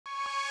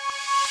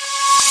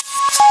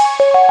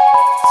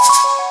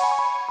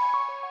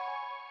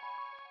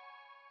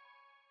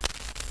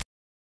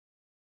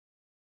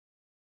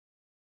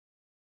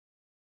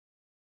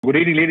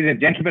Good evening, ladies and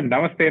gentlemen.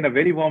 Namaste and a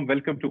very warm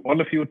welcome to all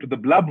of you to the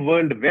Blub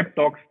World Web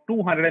Talks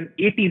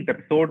 218th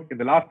episode. In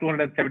the last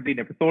 217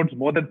 episodes,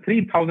 more than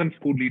 3,000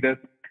 school leaders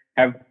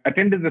have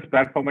attended this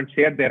platform and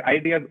shared their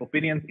ideas,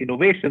 opinions,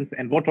 innovations,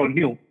 and what all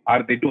new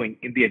are they doing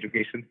in the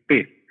education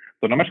space.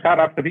 तो नमस्कार,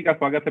 आप सभी का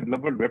स्वागत है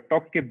bulb world web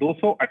talks के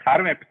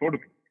 218वें episode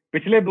में।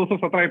 पिछले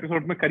 217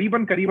 एपिसोड में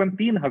करीबन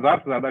 3,000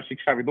 से ज्यादा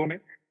शिक्षाविदों ने,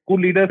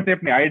 स्कूल लीडर्स ने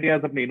अपने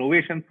आइडियाज, अपने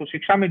इनोवेशन को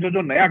शिक्षा में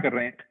जो नया कर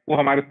रहे हैं वो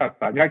हमारे साथ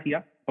साझा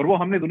किया और वो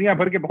हमने दुनिया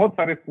भर के बहुत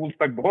सारे स्कूल्स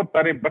तक, बहुत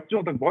सारे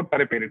बच्चों तक, बहुत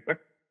सारे पेरेंट्स तक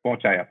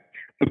पहुंचाया।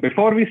 So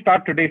before we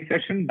start today's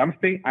session,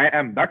 Namaste, I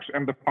am Daksh.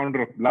 I'm the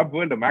founder of Blub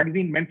World, a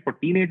magazine meant for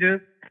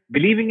teenagers,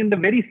 believing in the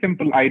very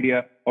simple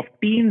idea of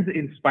teens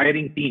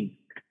inspiring teens.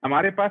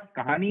 हमारे पास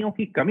कहानियों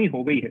की कमी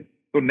हो गई है,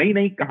 तो नई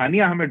नई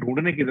कहानियां हमें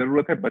ढूंढने की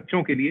जरूरत है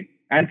बच्चों के लिए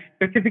एंड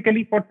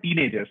स्पेसिफिकली फॉर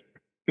टीनेजर्स,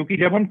 क्योंकि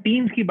जब हम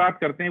टीन्स की बात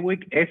करते हैं वो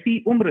एक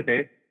ऐसी उम्र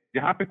है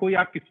जहां पे कोई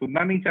आपकी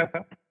सुनना नहीं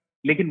चाहता,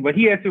 लेकिन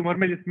वही ऐसी उम्र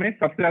में जिसमें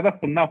सबसे ज्यादा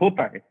सुनना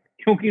होता है,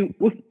 क्योंकि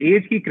उस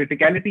एज की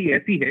क्रिटिकलिटी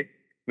ऐसी है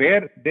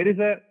where there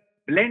is a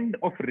blend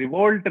of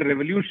revolt,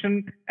 revolution,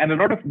 and a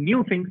lot of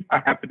new things are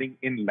happening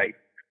in life.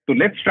 So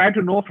let's try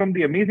to know from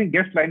the amazing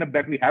guest lineup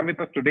that we have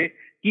with us today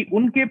कि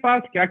उनके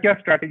पास क्या क्या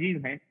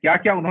strategies हैं, क्या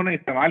क्या उन्होंने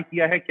इस्तेमाल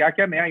किया है, क्या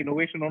क्या नया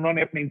innovation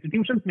उन्होंने अपने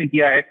institutions में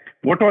किया है,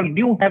 what all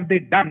new have they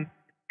done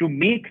to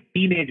make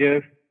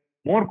teenagers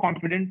more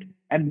confident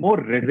and more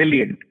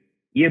resilient.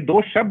 ये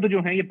दो शब्द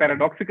जो हैं ये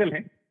paradoxical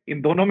हैं,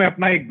 इन दोनों में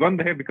अपना एक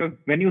द्वंद है, because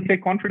when you say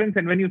confidence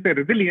and when you say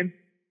resilience,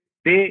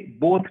 they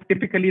both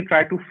typically try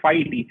to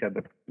fight each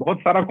other. बहुत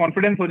सारा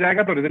कॉन्फिडेंस हो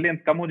जाएगा तो रेजिलियंस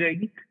कम हो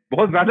जाएगी,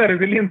 बहुत ज्यादा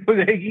रेजिलियंस हो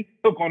जाएगी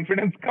तो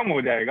कॉन्फिडेंस कम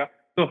हो जाएगा.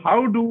 So how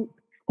do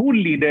school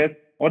leaders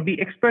or the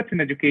experts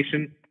in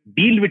education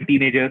deal with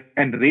teenagers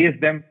and raise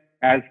them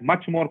as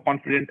much more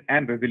confident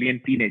and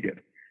resilient teenagers?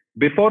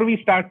 Before we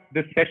start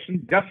this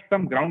session, just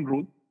some ground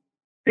rules.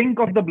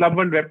 Think of the Blub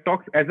World Web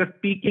Talks as a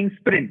speaking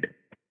sprint.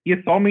 ये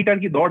 100 metre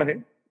की दौड़ है,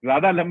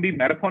 ज्यादा लंबी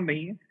marathon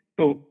नहीं है,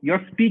 so your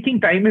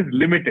speaking time is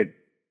limited.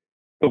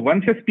 So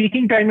once your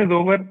speaking time is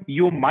over,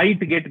 you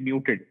might get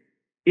muted.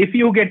 If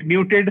you get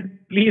muted,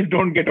 please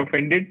don't get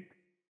offended.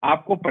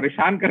 आपको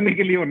परेशान करने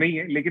के लिए वो नहीं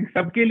है, लेकिन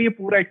सबके लिए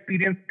पूरा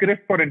एक्सपीरियंस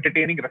क्रिस्प और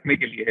एंटरटेनिंग रखने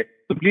के लिए है.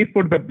 So please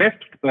put the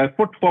best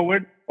foot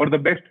forward or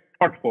the best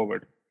thought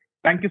forward.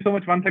 Thank you so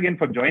much once again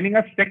for joining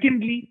us.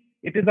 Secondly,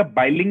 it is a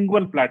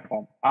bilingual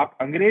platform. आप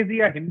अंग्रेजी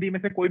या हिंदी में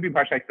से कोई भी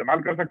भाषा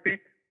इस्तेमाल कर सकते हैं.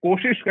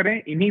 कोशिश करें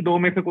इन्हीं दो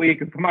में से कोई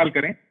एक इस्तेमाल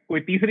करें. कोई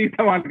तीसरी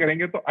इस्तेमाल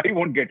करेंगे तो I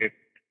won't get it.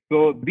 So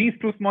these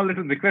two small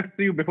little requests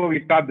to you before we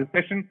start this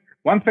session.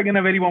 Once again,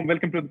 a very warm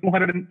welcome to the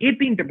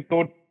 218th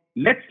episode.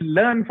 Let's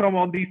learn from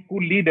all these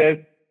school leaders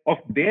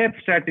of their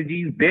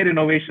strategies, their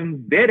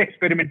innovations, their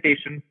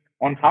experimentation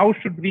on how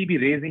should we be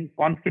raising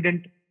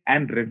confident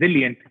and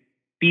resilient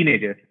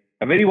teenagers.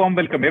 A very warm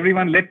welcome,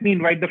 everyone. Let me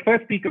invite the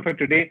first speaker for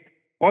today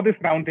for this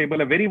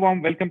roundtable. A very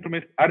warm welcome to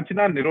Ms.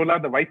 Archana Nirola,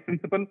 the Vice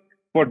Principal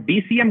for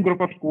DCM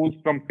Group of Schools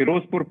from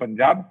Firozpur,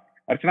 Punjab.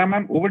 Archana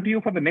ma'am, over to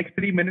you for the next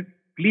 3 minutes.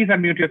 Please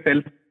unmute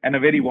yourself and a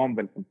very warm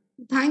welcome.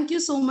 Thank you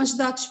so much,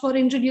 Daksh, for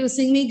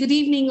introducing me. Good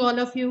evening, all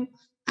of you.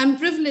 I'm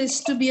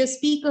privileged to be a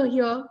speaker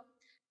here.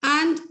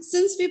 And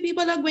since we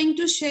people are going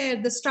to share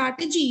the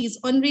strategies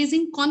on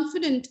raising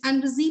confident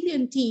and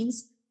resilient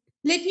teens,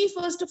 let me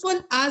first of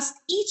all ask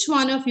each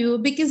one of you,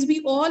 because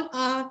we all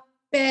are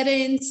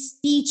parents,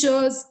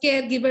 teachers,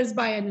 caregivers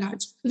by and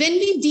large. When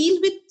we deal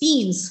with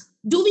teens,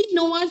 do we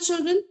know our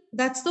children?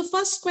 That's the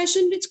first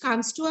question which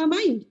comes to our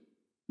mind.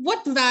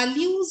 What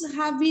values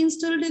have we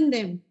instilled in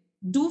them?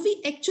 Do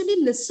we actually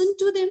listen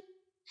to them?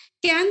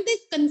 Can they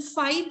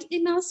confide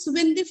in us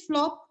when they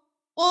flop?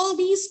 All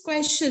these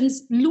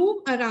questions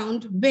loom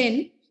around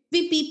when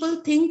we people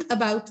think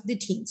about the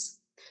teens.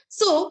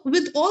 So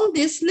with all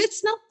this,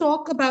 let's now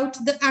talk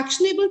about the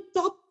actionable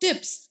top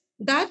tips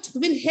that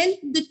will help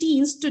the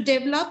teens to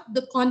develop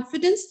the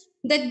confidence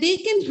that they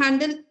can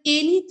handle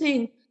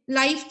anything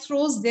life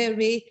throws their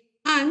way.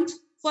 And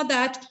for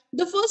that,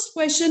 the first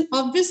question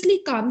obviously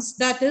comes,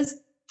 that is,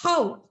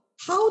 how?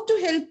 How to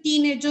help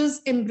teenagers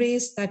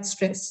embrace that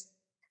stress?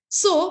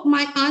 So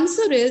my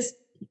answer is,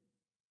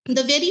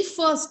 the very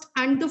first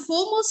and the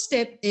foremost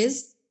step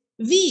is,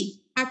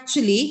 we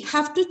actually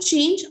have to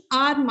change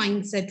our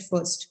mindset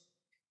first.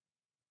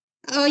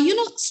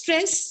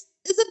 Stress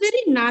is a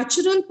very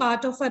natural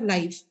part of our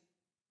life,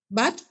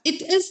 but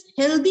it is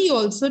healthy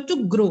also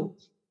to grow.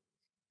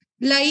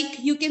 Like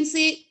you can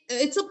say,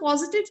 it's a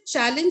positive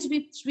challenge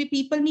which we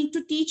people need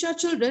to teach our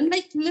children,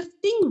 like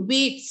lifting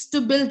weights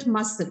to build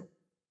muscle.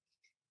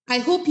 I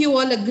hope you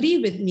all agree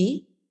with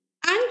me.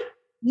 And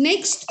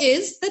next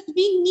is that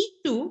we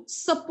need to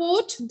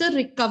support the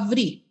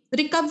recovery.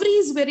 Recovery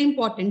is very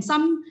important.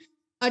 Some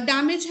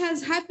damage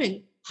has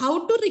happened.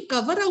 How to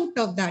recover out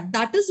of that?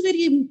 That is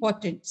very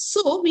important.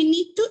 So we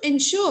need to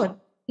ensure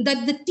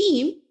that the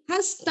team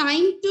has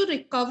time to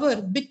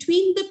recover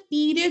between the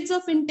periods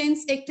of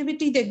intense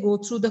activity they go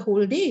through the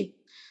whole day.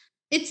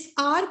 It's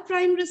our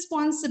prime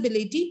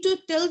responsibility to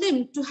tell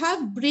them to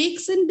have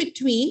breaks in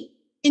between,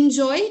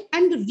 enjoy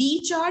and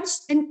recharge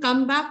and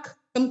come back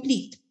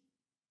complete.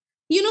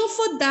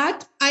 For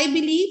that, I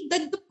believe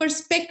that the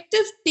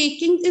perspective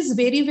taking is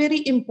very,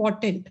 very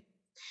important.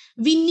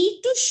 We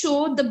need to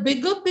show the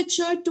bigger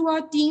picture to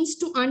our teens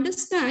to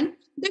understand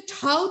that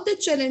how the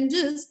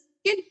challenges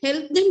can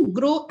help them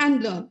grow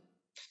and learn.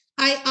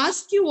 I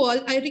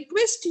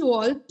request you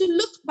all to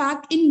look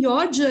back in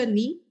your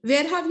journey.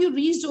 Where have you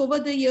reached over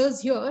the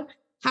years here?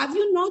 Have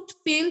you not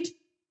failed?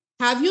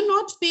 Have you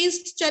not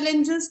faced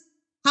challenges?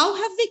 How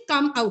have we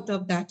come out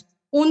of that?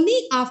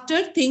 Only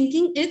after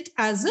thinking it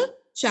as a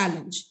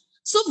challenge.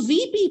 So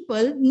we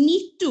people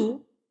need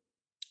to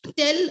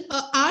tell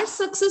our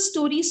success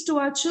stories to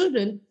our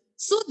children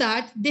so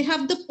that they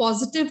have the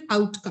positive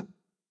outcome.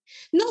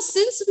 Now,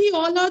 since we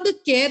all are the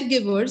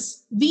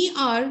caregivers, we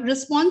are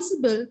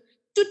responsible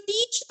to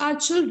teach our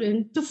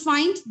children to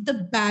find the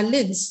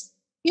balance,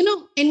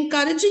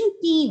 encouraging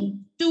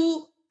teen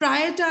to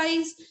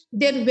prioritize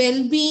their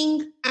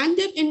well-being and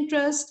their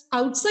interest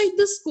outside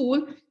the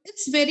school.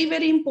 It's very,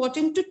 very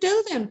important to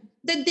tell them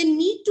that they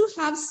need to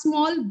have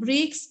small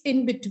breaks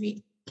in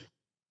between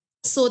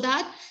so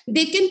that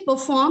they can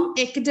perform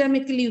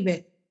academically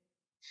well.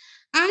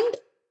 And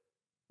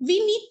we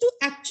need to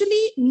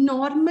actually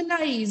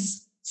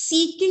normalize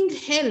seeking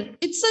help.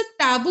 It's a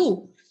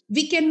taboo.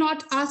 We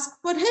cannot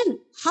ask for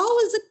help. How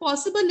is it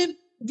possible if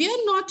we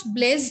are not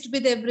blessed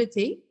with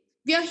everything?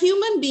 We are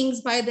human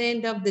beings by the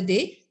end of the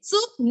day. So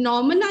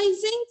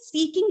normalizing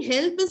seeking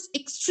help is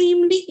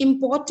extremely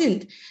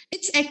important.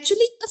 It's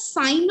actually a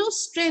sign of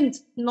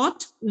strength,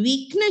 not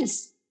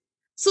weakness.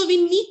 So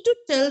we need to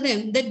tell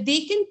them that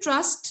they can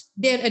trust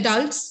their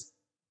adults.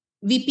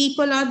 We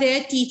people are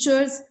their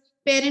teachers,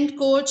 parent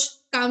coach,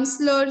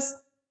 counselors.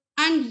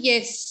 And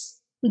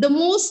yes, the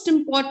most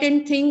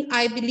important thing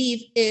I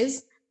believe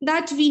is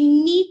that we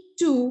need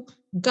to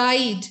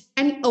guide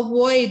and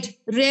avoid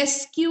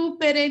rescue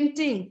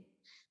parenting.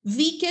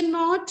 We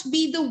cannot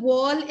be the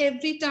wall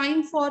every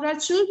time for our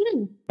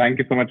children. Thank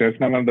you so much,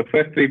 Archana ma'am. The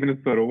first 3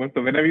 minutes are over.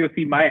 So whenever you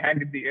see my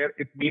hand in the air,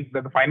 it means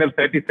that the final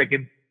 30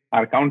 seconds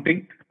are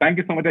counting. Thank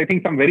you so much. I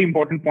think some very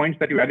important points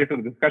that you added to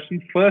the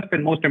discussion. First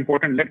and most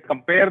important, let's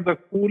compare the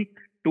school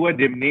to a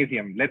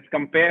gymnasium. Let's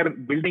compare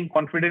building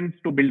confidence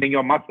to building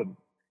your muscle.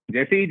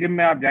 जैसे ही gym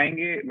में आप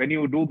जाएंगे, when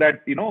you do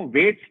that,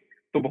 weights,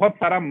 तो बहुत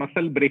सारा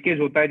muscle breakage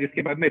होता है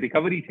जिसके बाद में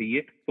रिकवरी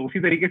चाहिए. तो उसी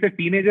तरीके से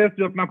टीनेजर्स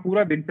जो अपना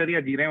पूरा दिनचर्या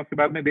जी रहे हैं उसके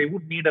बाद में they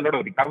would need a lot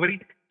of recovery.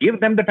 Give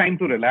them the time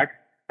to relax.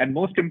 And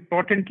most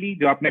importantly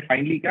जो आपने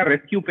फाइनली कहा,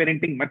 रेस्क्यू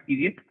पेरेंटिंग मत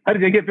कीजिए. हर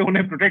जगह पे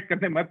उन्हें प्रोटेक्ट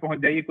करने मत पहुंच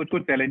जाइए. कुछ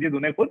कुछ चैलेंजेस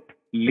उन्हें खुद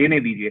लेने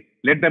दीजिए.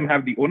 Let them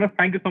have the owners.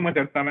 Thank you so much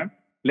Archana ma'am.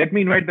 Let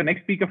me invite the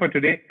next speaker for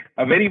today.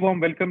 A very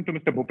warm welcome to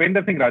Mr.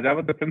 Bhupender Singh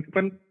Rajawat, the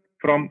principal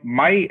from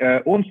my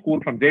own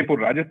school from Jaipur,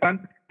 Rajasthan.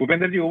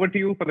 Bhupender ji, over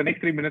to you for the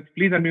next 3 minutes.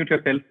 Please unmute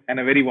yourself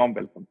and a very warm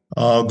welcome.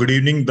 Good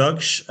evening,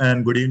 Daksh,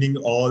 and good evening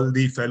all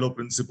the fellow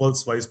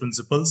principals, vice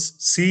principals.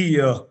 See,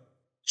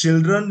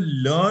 children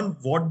learn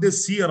what they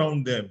see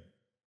around them.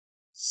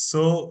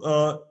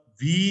 So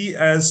we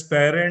as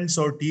parents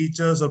or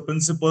teachers or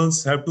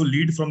principals have to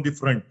lead from the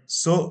front.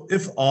 So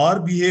if our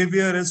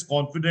behavior is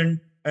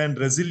confident and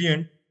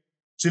resilient,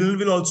 children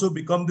will also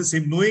become the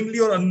same, knowingly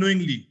or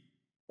unknowingly,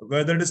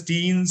 whether it is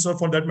teens or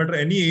for that matter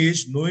any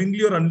age.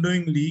 Knowingly or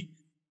unknowingly,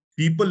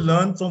 people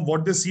learn from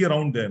what they see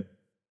around them,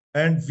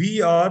 and we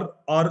are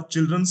our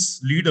children's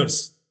leaders.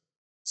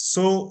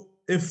 So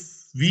if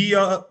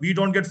we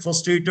don't get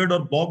frustrated or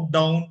bogged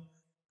down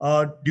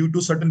due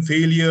to certain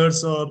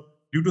failures or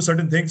due to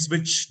certain things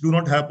which do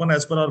not happen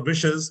as per our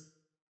wishes,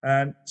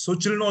 and so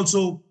children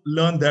also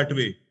learn that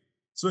way.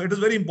 So it is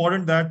very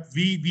important that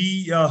we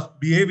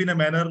behave in a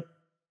manner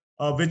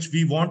which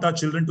we want our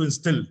children to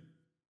instill.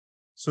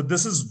 So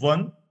this is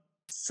one.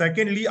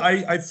 Secondly,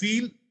 I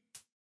feel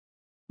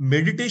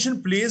meditation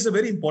plays a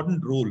very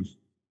important role.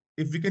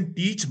 If we can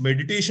teach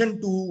meditation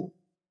to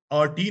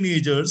our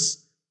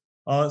teenagers,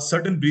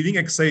 certain breathing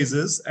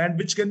exercises, and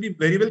which can be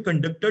very well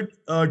conducted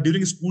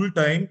during school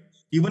time,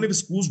 even if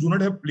schools do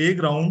not have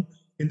playground,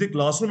 in the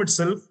classroom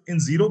itself, in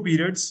 0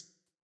 periods,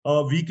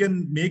 we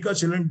can make our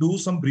children do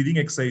some breathing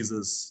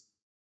exercises.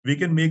 We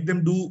can make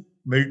them do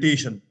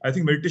meditation. I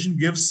think meditation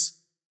gives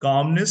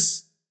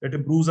calmness. It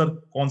improves our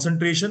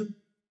concentration.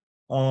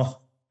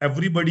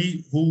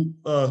 Everybody who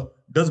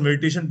does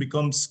meditation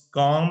becomes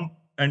calm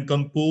and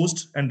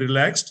composed and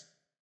relaxed.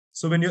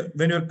 So when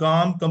you're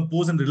calm,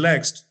 composed, and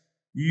relaxed,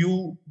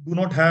 you do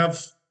not have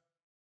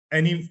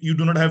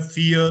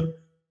fear,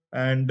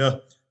 and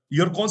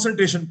your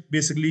concentration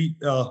basically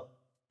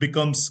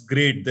becomes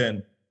great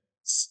then.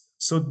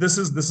 So this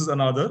is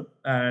another,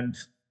 and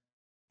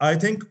I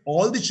think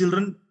all the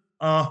children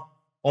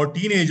or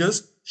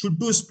teenagers should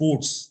do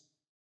sports.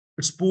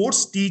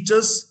 Sports teach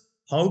us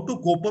how to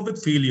cope up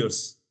with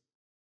failures,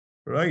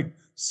 right?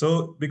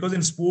 So because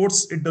in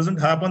sports, it doesn't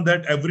happen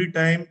that every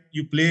time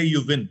you play,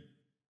 you win.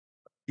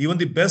 Even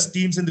the best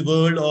teams in the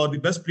world or the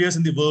best players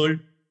in the world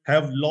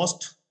have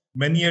lost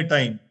many a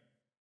time.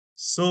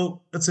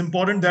 So it's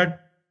important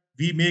that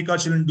we make our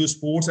children do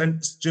sports,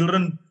 and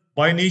children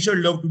by nature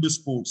love to do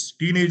sports.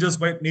 Teenagers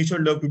by nature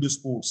love to do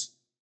sports.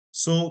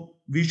 So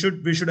we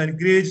should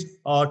encourage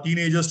our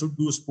teenagers to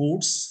do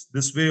sports.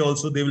 This way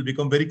also they will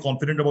become very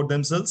confident about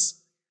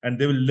themselves and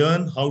they will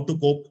learn how to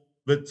cope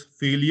with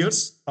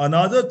failures.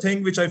 Another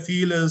thing which I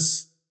feel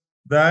is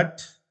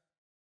that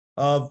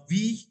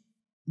we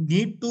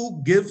need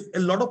to give a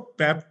lot of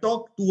pep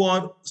talk to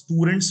our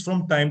students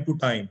from time to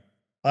time.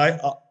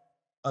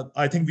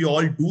 I think we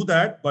all do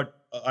that, but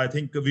I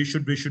think we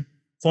should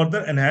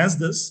further enhance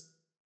this.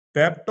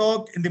 Pep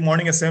talk in the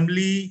morning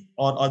assembly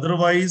or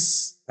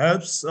otherwise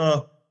helps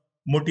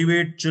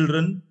motivate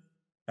children,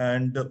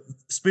 and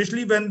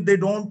especially when they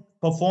don't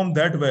perform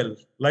that well.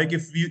 Like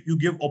if you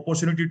give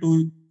opportunity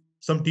to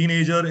some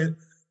teenager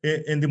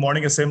in the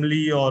morning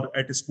assembly or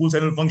at a school's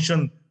annual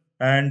function,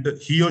 and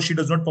he or she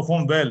does not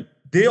perform well,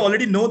 they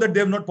already know that they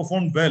have not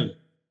performed well.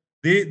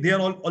 They are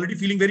already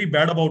feeling very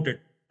bad about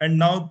it, and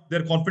now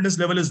their confidence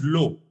level is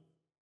low.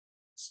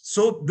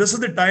 So this is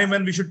the time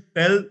when we should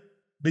tell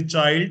the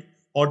child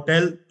or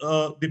tell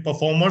the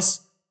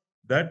performers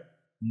that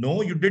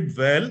no, you did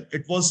well.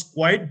 It was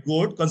quite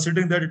good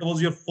considering that it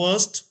was your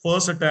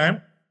first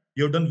attempt.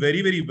 You've done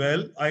very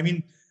well. I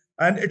mean,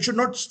 and it should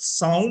not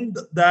sound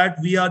that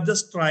we are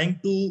just trying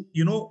to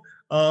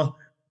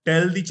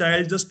tell the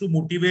child just to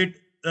motivate.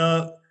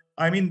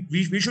 I mean,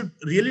 we should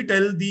really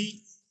tell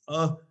the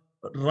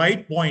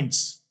right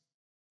points.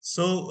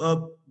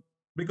 So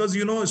because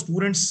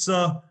students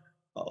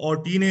or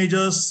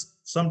teenagers,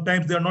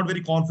 sometimes they are not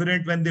very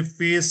confident when they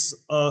face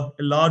a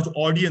large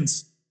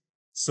audience.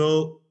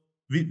 So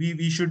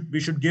we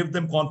should give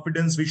them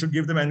confidence. We should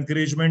give them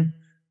encouragement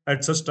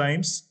at such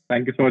times.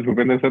 Thank you so much,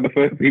 Bhupender sir. The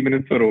first 3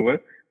 minutes are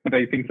over, but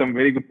I think some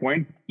very good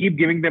points. Keep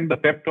giving them the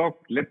pep talk.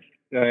 Let's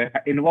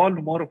involve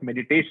more of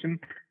meditation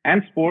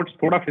and sports.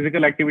 थोड़ा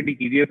physical activity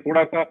कीजिए.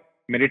 थोड़ा सा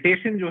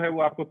meditation जो है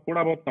वो आपको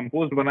थोड़ा बहुत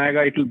composed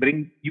बनाएगा. It will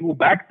bring you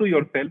back to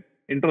yourself.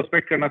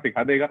 Introspect करना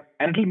सिखा देगा,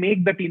 and it will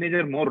make the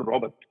teenager more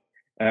robust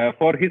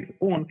for his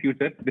own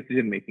future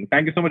decision making.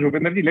 Thank you so much,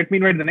 Bhupender ji. Let me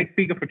invite the next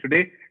speaker for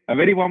today. A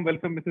very warm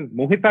welcome, Mrs.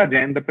 Mohita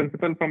Jain, the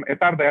principal from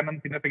S.R.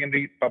 Dayanand Senior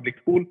Secondary Public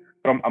School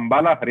from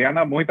Ambala,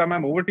 Haryana. Mohita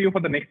ma'am, over to you for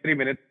the next 3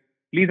 minutes.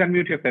 Please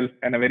unmute yourself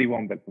and a very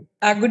warm welcome.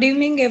 Good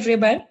evening,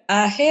 everyone.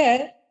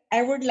 Here,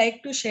 I would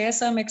like to share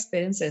some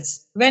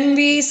experiences. When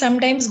we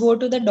sometimes go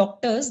to the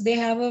doctors, they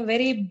have a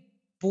very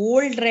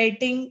bold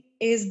writing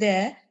is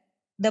there.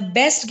 The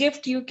best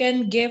gift you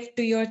can give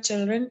to your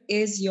children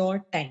is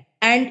your time.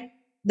 And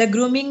the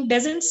grooming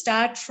doesn't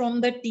start from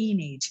the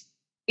teenage.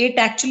 It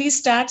actually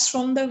starts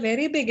from the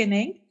very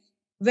beginning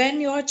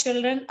when your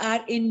children are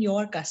in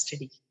your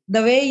custody.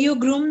 The way you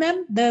groom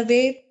them,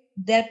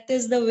 that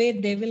is the way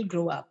they will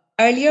grow up.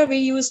 Earlier, we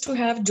used to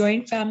have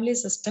joint family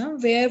system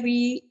where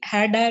we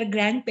had our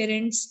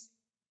grandparents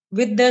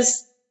with the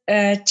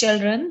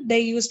children.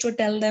 They used to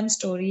tell them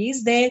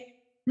stories.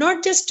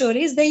 Not just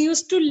stories, they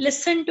used to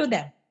listen to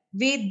them.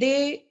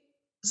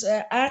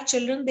 Our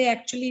children, they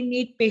actually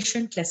need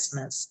patient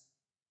listeners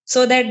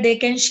so that they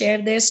can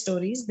share their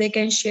stories, they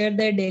can share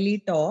their daily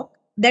talk.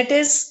 That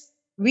is,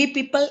 we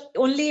people,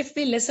 only if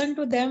we listen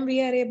to them,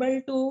 we are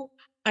able to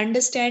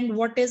understand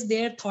what is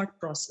their thought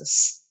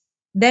process.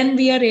 Then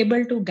we are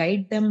able to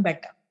guide them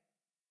better.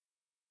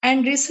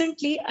 And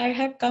recently, I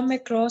have come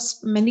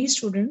across many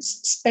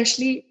students,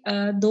 especially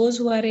those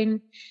who are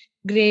in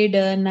grade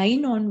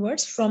 9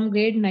 onwards, from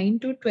grade 9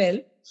 to 12.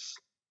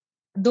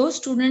 Those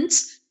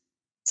students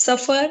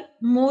suffer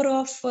more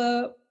of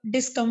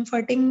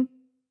discomforting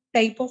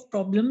type of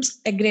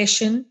problems,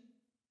 aggression,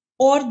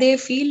 or they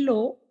feel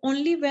low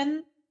only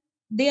when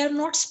they are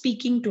not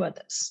speaking to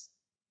others.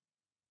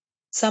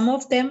 Some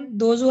of them,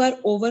 those who are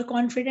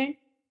overconfident,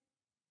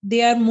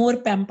 they are more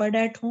pampered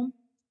at home.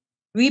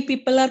 We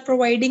people are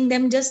providing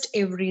them just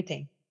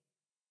everything.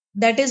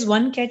 That is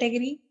one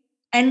category.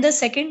 And the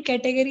second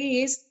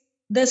category is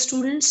the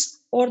students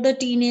or the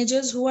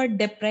teenagers who are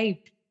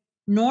deprived,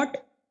 not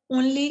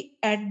only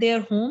at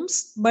their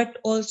homes, but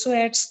also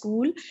at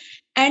school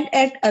and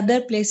at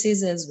other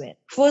places as well.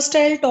 First,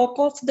 I'll talk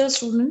of the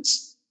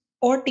students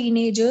or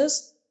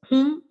teenagers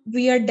whom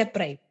we are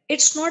deprived.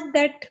 It's not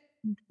that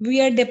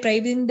we are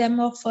depriving them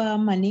of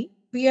money.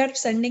 We are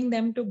sending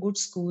them to good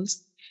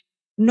schools,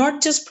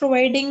 not just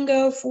providing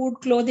food,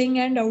 clothing,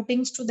 and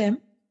outings to them.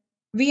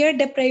 We are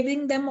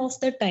depriving them of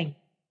the time.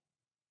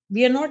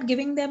 We are not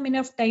giving them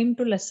enough time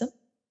to listen.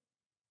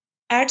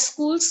 At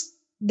schools,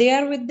 they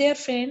are with their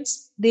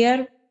friends. They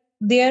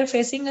are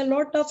facing a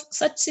lot of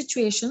such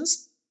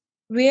situations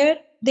where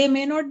they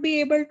may not be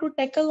able to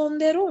tackle on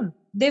their own.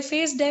 They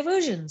face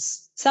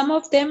diversions.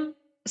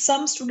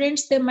 Some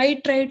students, they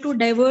might try to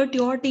divert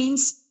your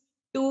teens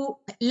to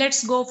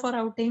let's go for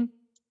outing,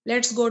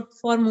 let's go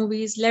for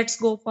movies, let's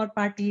go for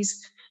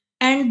parties.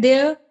 And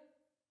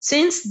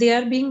since they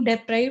are being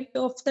deprived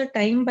of the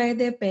time by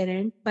their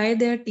parent, by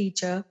their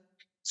teacher,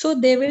 so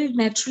they will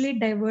naturally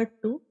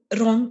divert to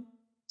wrong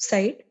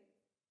side.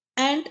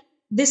 And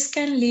this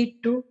can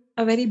lead to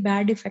a very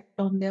bad effect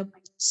on their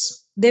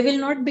minds. They will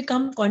not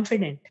become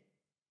confident.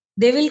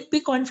 They will be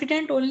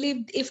confident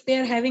only if they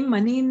are having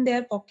money in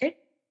their pocket,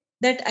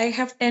 that I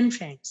have 10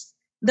 friends.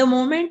 The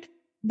moment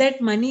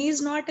that money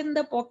is not in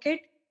the pocket,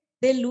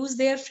 they lose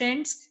their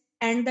friends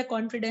and the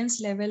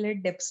confidence level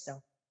it dips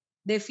down.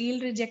 They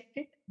feel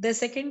rejected. The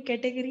second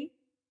category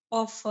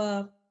of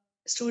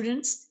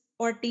students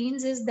or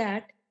teens is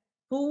that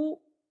who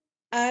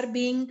are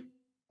being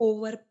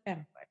over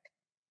pampered.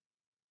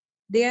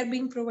 They are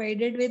being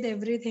provided with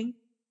everything,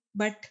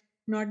 but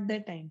not the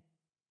time.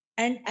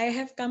 And I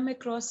have come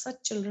across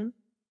such children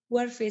who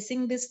are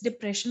facing this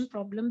depression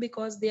problem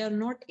because they are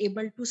not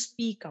able to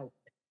speak out.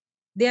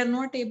 They are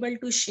not able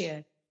to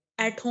share.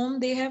 At home,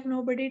 they have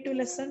nobody to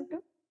listen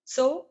to.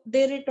 So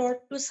they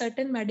resort to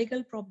certain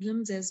medical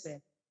problems as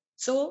well.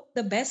 So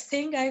the best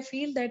thing I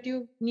feel that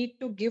you need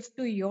to give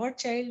to your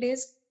child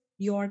is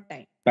your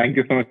time. Thank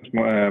you so much,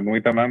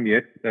 Mohita ma'am.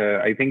 Yes,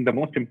 I think the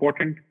most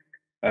important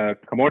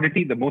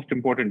commodity, the most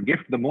important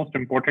gift, the most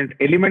important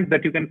element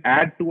that you can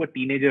add to a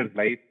teenager's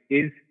life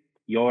is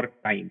your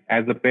time.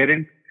 As a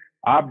parent,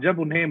 आप जब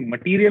उन्हें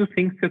material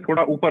things से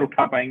थोड़ा ऊपर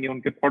उठा पाएंगे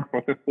उनके thought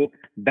process को,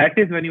 that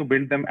is when you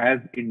build them as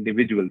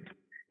individuals.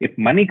 If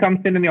money comes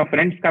in and your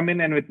friends come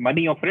in, and with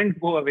money your friends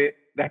go away,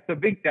 that's a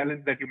big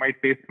challenge that you might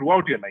face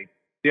throughout your life.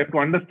 So you have to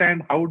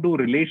understand how do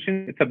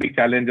relations, it's a big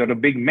challenge or a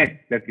big mess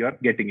that you are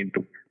getting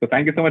into. So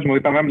thank you so much,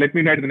 Mohita ma'am. Let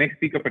me invite the next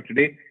speaker for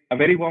today. A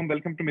very warm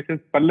welcome to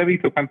Mrs.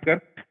 Pallavi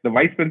Sukhanskar, the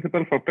Vice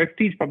Principal for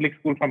Prestige Public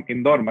School from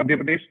Indore, Madhya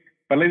Pradesh.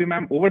 Pallavi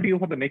ma'am, over to you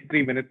for the next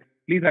 3 minutes.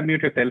 Please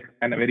unmute yourself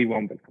and a very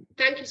warm welcome.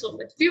 Thank you so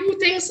much. Few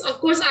things, of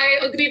course, I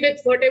agree with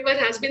whatever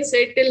has been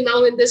said till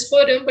now in this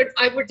forum, but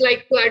I would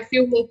like to add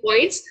few more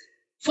points.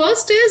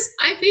 First is,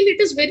 I feel it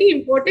is very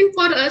important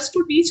for us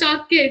to teach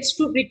our kids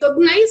to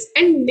recognize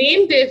and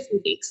name their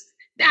feelings.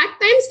 At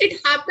times it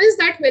happens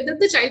that whether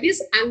the child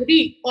is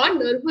angry or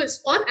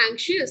nervous or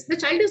anxious, the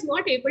child is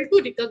not able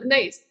to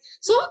recognize.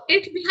 So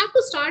we have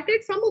to start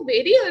it from a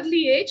very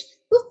early age.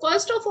 So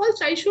first of all,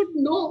 child should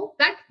know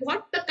that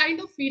what the kind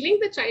of feeling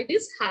the child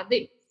is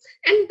having.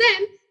 And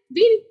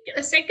then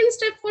a second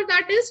step for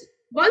that is,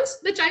 once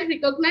the child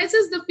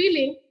recognizes the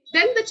feeling,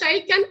 then the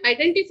child can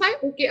identify,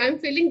 okay, I'm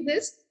feeling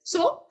this.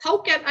 So how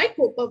can I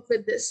cope up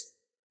with this?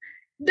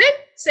 Then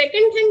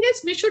second thing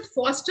is, we should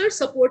foster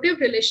supportive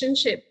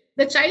relationship.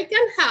 The child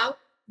can have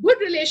good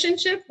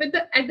relationship with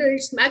the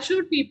adults,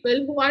 mature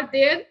people who are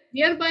there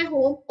nearby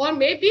home, or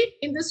maybe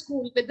in the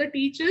school with the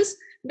teachers,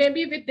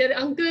 maybe with their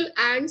uncle,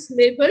 aunts,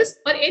 neighbors,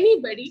 or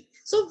anybody.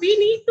 So we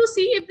need to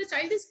see if the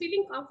child is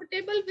feeling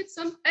comfortable with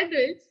some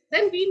adult,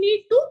 then we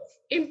need to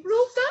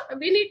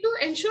we need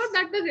to ensure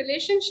that the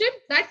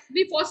relationship, that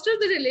we foster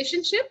the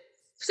relationship,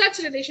 such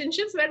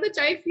relationships where the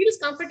child feels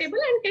comfortable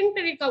and can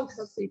take out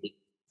her feeling.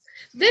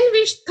 Then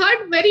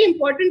third very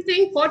important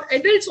thing for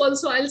adults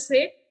also, I'll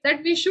say,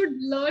 that we should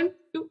learn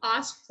to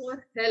ask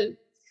for help.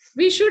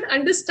 We should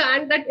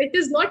understand that it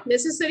is not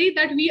necessary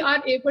that we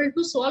are able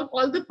to solve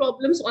all the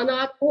problems on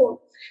our own.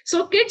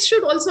 So kids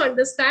should also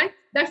understand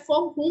that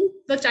from whom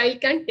the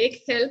child can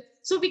take help.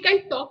 So we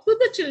can talk to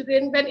the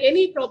children when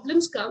any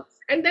problems come,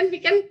 and then we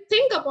can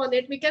think upon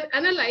it. We can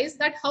analyze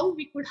that how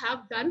we could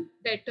have done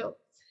better.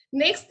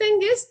 Next thing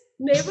is,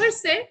 never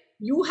say,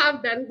 you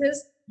have done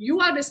this,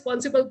 you are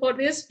responsible for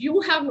this,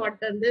 you have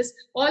not done this.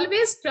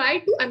 Always try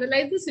to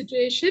analyze the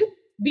situation,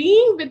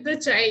 being with the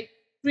child,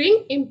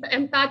 bring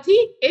empathy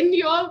in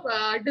your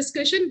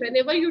discussion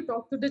whenever you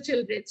talk to the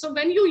children. So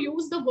when you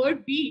use the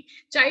word be,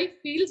 child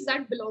feels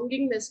that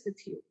belongingness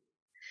with you.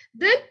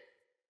 Then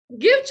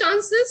give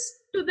chances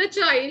to the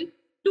child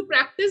to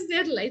practice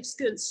their life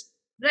skills,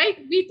 right?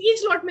 We teach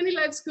many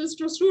life skills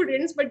to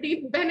students, but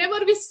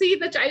whenever we see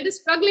the child is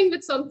struggling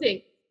with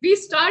something,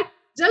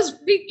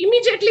 we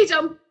immediately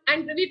jump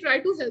and we try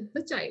to help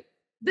the child.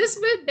 This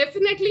will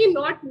definitely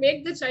not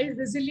make the child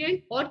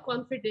resilient or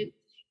confident.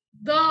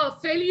 The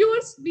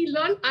failures we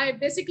learn, I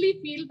basically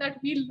feel that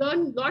we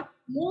learn a lot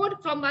more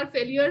from our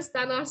failures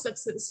than our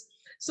success.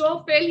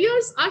 So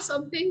failures are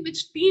something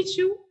which teach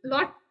you a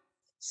lot.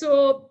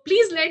 So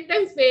please let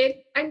them fail,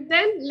 and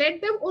then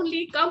let them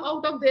only come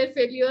out of their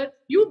failure.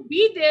 You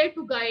be there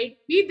to guide,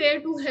 be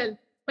there to help,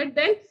 but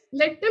then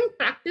let them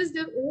practice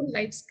their own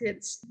life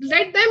skills.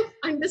 Let them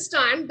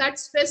understand that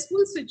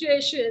stressful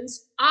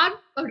situations are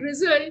a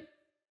result,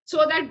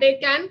 so that they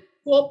can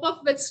cope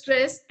up with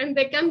stress and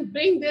they can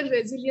bring their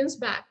resilience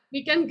back.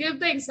 We can give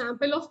the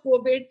example of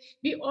COVID.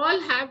 We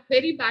all have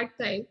very bad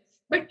time,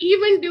 but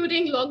even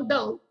during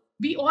lockdown,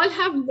 we all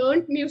have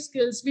learned new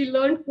skills. We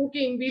learned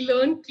cooking, we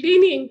learned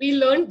cleaning, we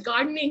learned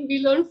gardening, we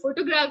learned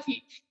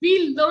photography.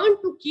 We learned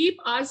to keep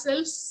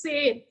ourselves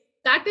sane.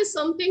 That is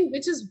something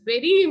which is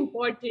very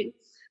important.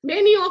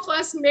 Many of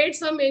us made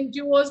some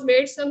NGOs,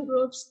 made some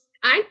groups,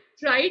 and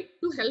tried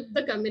to help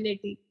the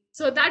community.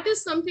 So that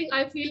is something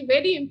I feel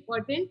very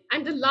important.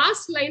 And the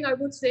last line I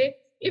would say,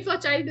 if a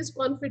child is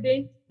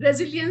confident,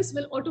 resilience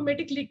will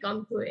automatically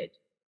come to it.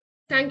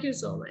 Thank you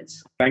so much.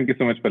 Thank you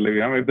so much,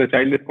 Pallavi. If the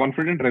child is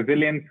confident,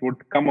 resilience would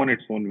come on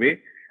its own way.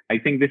 I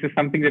think this is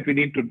something that we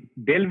need to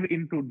delve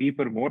into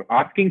deeper more.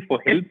 Asking for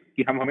help,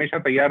 कि हम हमेशा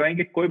तैयार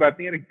रहेंगे, कोई बात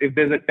नहीं. If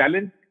there's a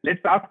challenge,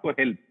 let's ask for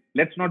help.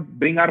 Let's not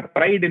bring our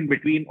pride in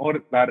between or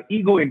our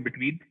ego in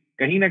between.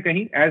 कहीं ना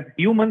कहीं as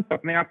humans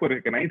अपने आप को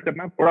recognize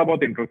करना, थोड़ा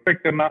बहुत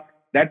introspect करना,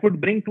 that would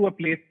bring to a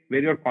place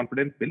where your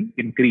confidence will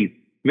increase,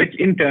 which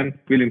in turn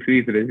will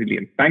increase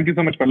resilience. Thank you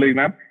so much, Pallavi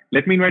ma'am.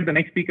 Let me invite the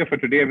next speaker for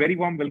today. A very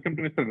warm welcome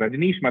to Mr.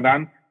 Rajneesh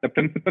Madan, the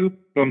principal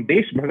from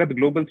Desh Bhagat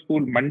Global School,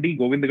 Mandi,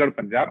 Govindgarh,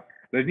 Punjab.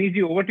 Rajneesh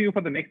ji, over to you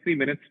for the next 3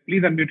 minutes.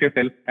 Please unmute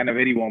yourself and a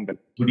very warm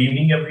welcome. Good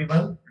evening,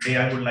 everyone. Today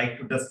I would like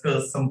to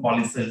discuss some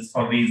policies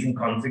for raising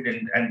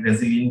confident and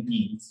resilient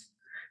teens.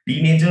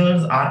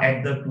 Teenagers are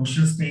at the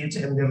crucial stage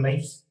in their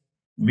lives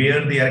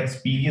where they are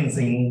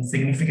experiencing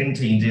significant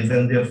changes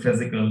in their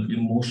physical,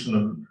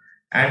 emotional,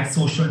 and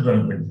social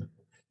development.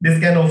 This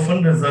can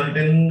often result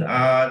in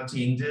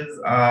changes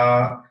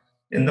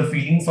in the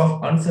feelings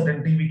of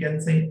uncertainty, we can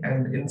say,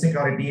 and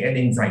insecurity and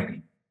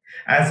anxiety.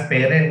 As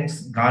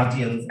parents,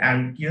 guardians,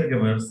 and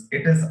caregivers,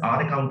 it is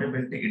our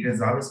accountability, it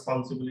is our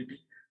responsibility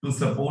to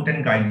support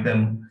and guide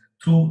them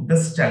through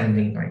this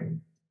challenging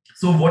time.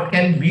 So what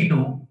can we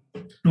do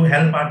to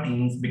help our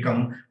teens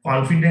become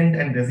confident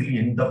and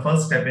resilient? The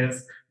first step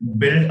is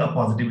build a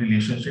positive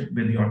relationship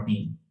with your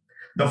teen.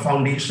 The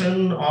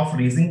foundation of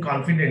raising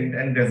confident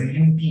and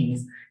resilient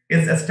teens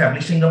is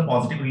establishing a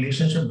positive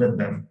relationship with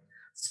them.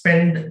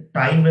 Spend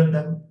time with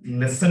them,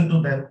 listen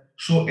to them,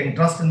 show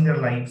interest in their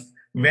lives.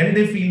 When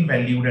they feel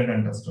valued and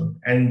understood,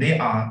 and they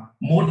are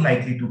more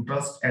likely to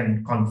trust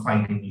and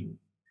confide in you.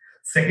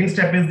 Second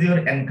step is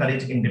your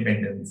encourage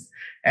independence.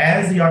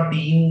 As your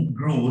teen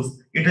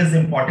grows, it is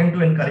important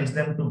to encourage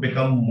them to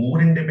become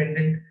more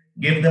independent,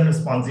 give them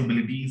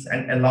responsibilities,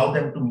 and allow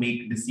them to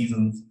make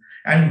decisions.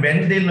 And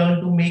when they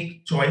learn to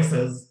make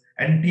choices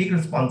and take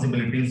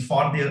responsibilities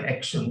for their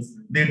actions,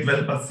 they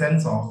develop a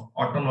sense of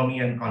autonomy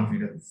and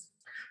confidence.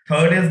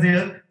 Third is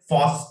their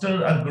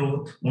foster a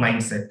growth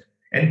mindset.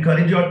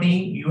 Encourage your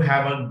teen, you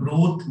have a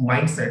growth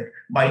mindset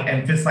by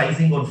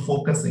emphasizing or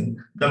focusing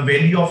the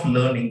value of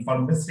learning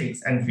from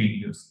mistakes and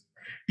failures.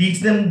 Teach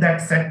them that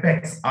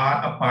setbacks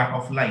are a part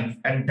of life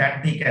and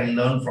that they can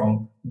learn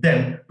from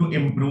them to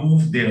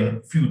improve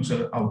their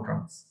future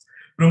outcomes.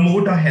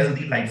 Promote a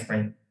healthy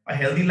lifestyle. A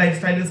healthy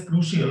lifestyle is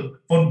crucial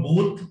for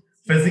both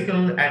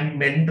physical and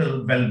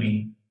mental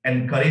well-being.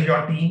 Encourage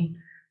your teen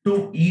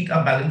to eat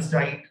a balanced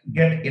diet,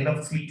 get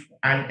enough sleep,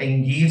 and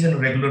engage in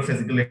regular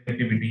physical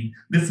activity.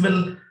 This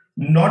will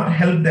not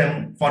help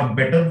them for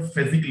better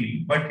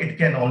physically, but it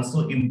can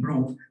also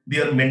improve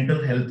their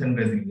mental health and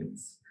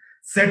resilience.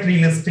 Set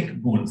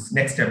realistic goals.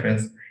 Next step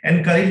is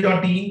encourage your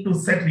team to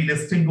set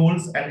realistic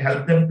goals and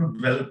help them to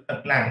develop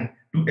a plan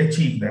to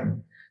achieve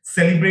them.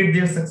 Celebrate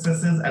their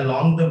successes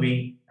along the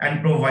way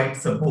and provide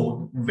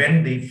support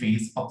when they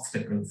face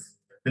obstacles.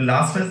 The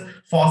last is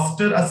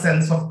foster a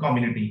sense of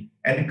community.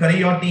 Encourage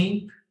your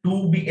team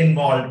to be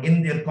involved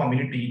in their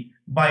community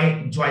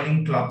by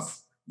joining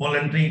clubs,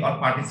 volunteering, or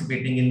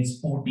participating in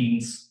sports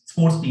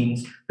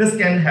teams. This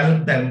can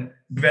help them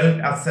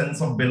develop a sense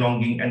of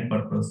belonging and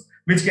purpose,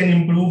 which can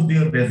improve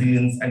their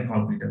resilience and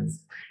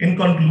confidence. In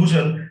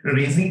conclusion,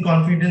 raising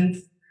confidence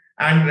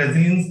and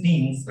resilience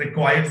teams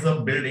requires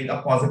building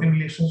a positive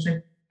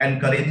relationship,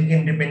 encouraging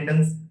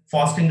independence,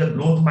 fostering a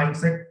growth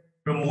mindset,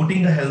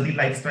 promoting a healthy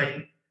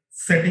lifestyle,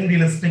 setting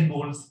realistic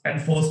goals,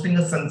 and fostering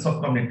a sense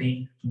of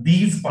community.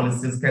 These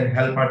policies can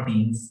help our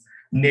teens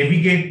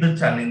navigate the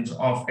challenge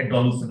of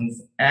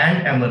adolescence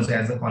and emerge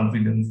as a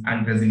confident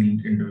and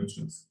resilient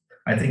individuals.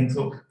 I think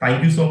so.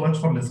 Thank you so much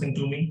for listening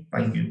to me.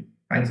 Thank you.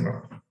 Thanks a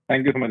lot.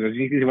 Thank you so much,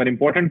 Rajneesh. One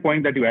important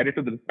point that you added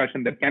to the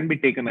discussion that can be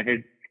taken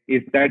ahead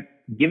is that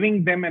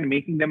giving them and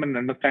making them an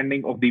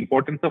understanding of the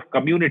importance of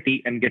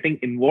community and getting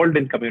involved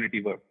in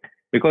community work.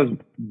 Because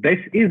this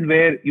is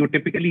where you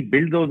typically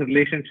build those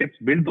relationships,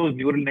 build those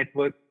neural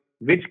networks,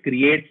 which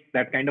creates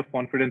that kind of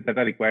confidence that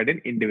are required in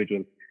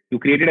individuals. You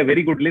created a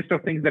very good list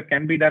of things that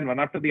can be done one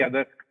after the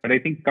other, but I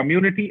think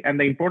community and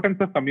the importance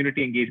of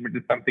community engagement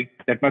is something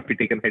that must be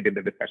taken ahead in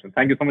the discussion.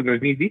 Thank you so much,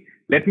 Rajneesh ji.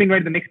 Let me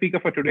invite the next speaker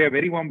for today. A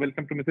very warm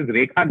welcome to Mrs.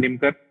 Rekha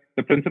Nimkar,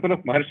 the principal of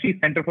Maharshi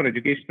Center for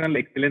Educational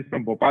Excellence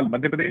from Bhopal,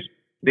 Madhya Pradesh.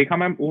 Rekha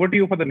ma'am, over to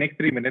you for the next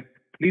 3 minutes.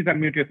 Please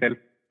unmute yourself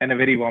and a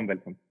very warm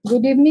welcome.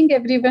 Good evening,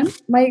 everyone.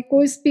 My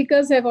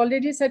co-speakers have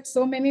already said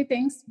so many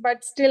things,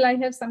 but still I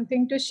have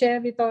something to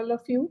share with all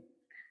of you.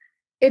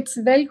 It's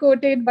well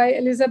quoted by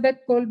Elizabeth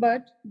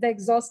Colbert. The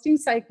exhausting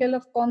cycle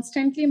of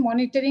constantly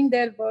monitoring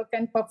their work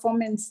and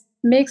performance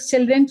makes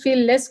children feel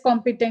less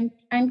competent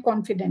and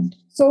confident.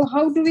 So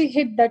how do we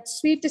hit that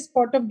sweet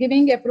spot of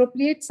giving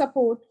appropriate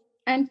support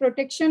and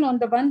protection on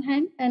the one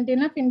hand and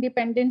enough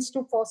independence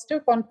to foster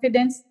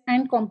confidence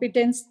and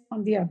competence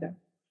on the other?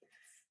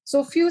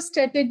 So few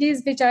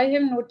strategies which I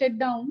have noted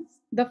down.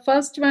 The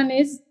first one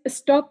is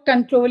stop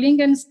controlling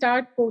and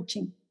start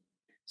coaching.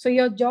 So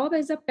your job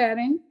as a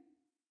parent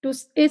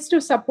is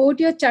to support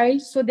your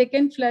child so they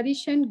can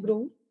flourish and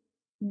grow.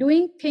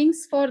 Doing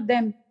things for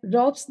them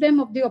robs them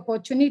of the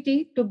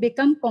opportunity to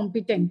become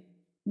competent.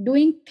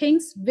 Doing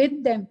things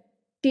with them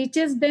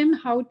teaches them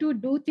how to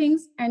do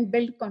things and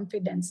build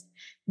confidence.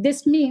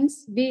 This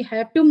means we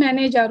have to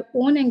manage our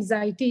own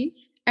anxiety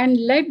and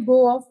let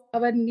go of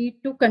our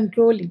need to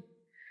control it.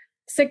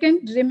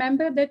 Second,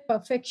 remember that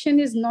perfection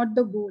is not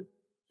the goal.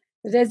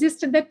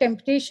 Resist the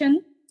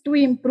temptation to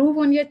improve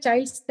on your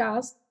child's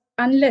task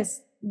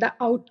unless the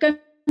outcome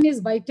is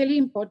vitally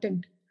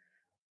important.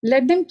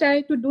 Let them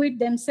try to do it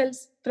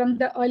themselves from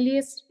the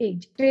earliest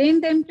age. Train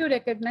them to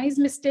recognize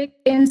mistakes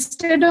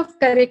instead of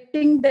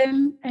correcting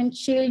them and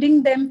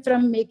shielding them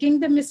from making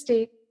the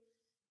mistake.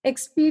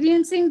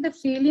 Experiencing the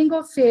feeling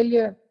of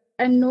failure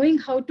and knowing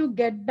how to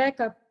get back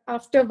up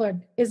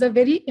afterward is a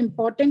very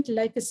important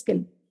life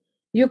skill.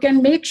 You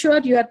can make sure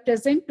you are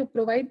present to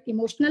provide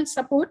emotional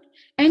support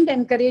and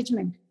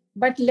encouragement,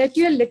 but let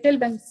your little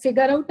one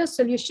figure out a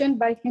solution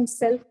by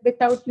himself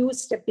without you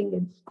stepping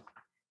in.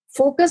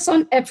 Focus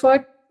on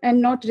effort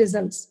and not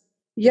results.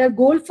 Your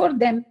goal for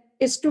them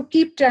is to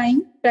keep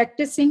trying,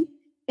 practicing,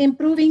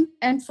 improving,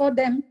 and for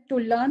them to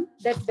learn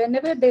that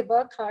whenever they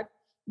work hard,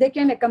 they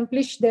can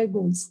accomplish their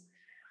goals.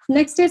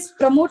 Next is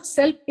promote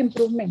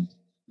self-improvement.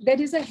 There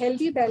is a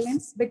healthy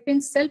balance between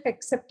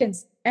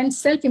self-acceptance and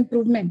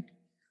self-improvement.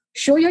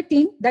 Show your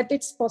team that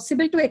it's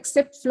possible to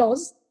accept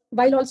flaws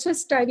while also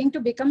striving to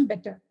become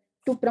better.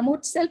 To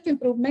promote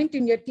self-improvement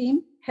in your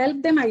team,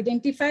 help them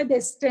identify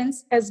their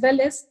strengths as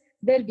well as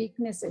their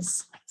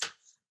weaknesses.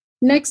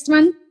 Next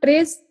one,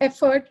 praise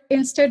effort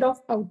instead of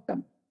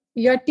outcome.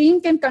 Your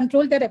team can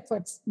control their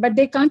efforts, but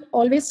they can't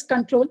always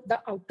control the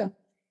outcome.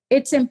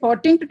 It's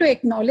important to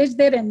acknowledge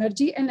their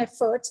energy and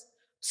efforts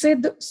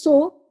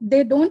so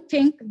they don't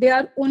think they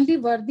are only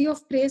worthy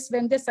of praise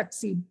when they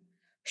succeed.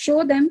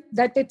 Show them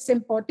that it's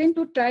important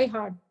to try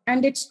hard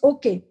and it's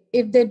okay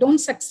if they don't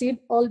succeed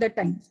all the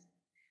time.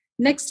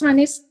 Next one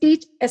is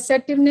teach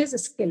assertiveness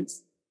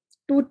skills.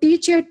 To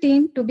teach your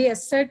team to be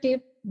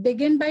assertive,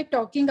 begin by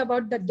talking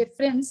about the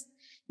difference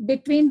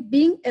between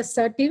being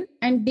assertive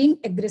and being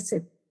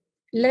aggressive.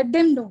 Let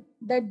them know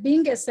that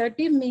being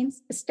assertive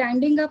means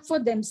standing up for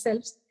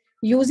themselves,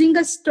 using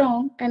a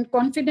strong and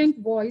confident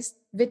voice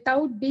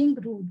without being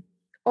rude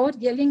or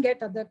yelling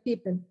at other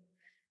people.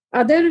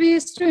 Other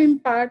ways to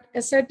impart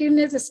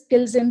assertiveness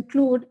skills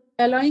include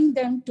allowing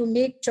them to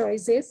make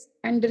choices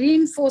and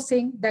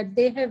reinforcing that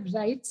they have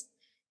rights,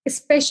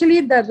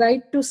 especially the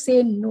right to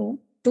say no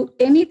to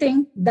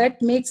anything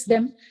that makes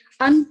them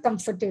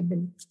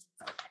uncomfortable.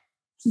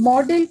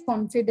 Model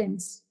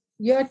confidence.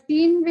 Your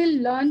team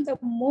will learn the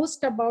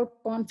most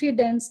about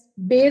confidence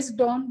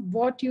based on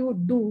what you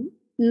do,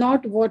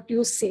 not what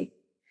you say.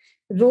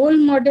 Role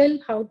model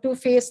how to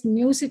face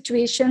new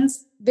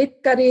situations with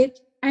courage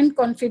and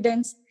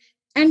confidence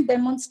and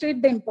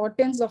demonstrate the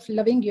importance of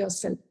loving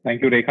yourself.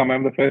 Thank you, Rekha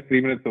ma'am. The first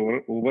 3 minutes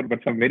over, but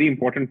some very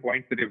important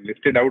points that you've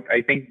listed out.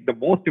 I think the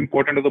most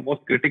important or the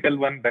most critical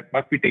one that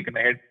must be taken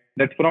ahead,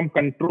 that's from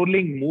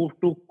controlling move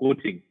to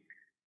coaching.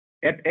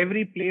 At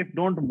every place,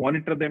 don't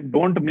monitor them,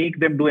 don't make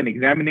them do an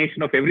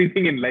examination of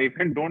everything in life,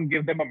 and don't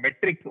give them a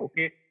metric.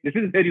 Okay, this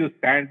is where you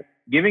stand.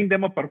 Giving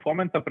them a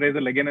performance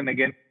appraisal again and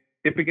again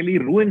typically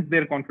ruins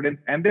their confidence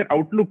and their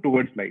outlook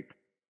towards life.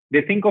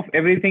 They think of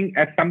everything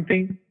as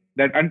something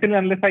that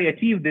unless I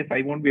achieve this,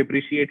 I won't be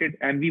appreciated.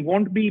 And we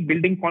won't be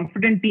building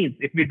confident teams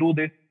if we do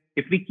this.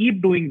 If we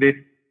keep doing this,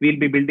 we'll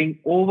be building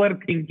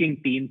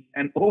overthinking teams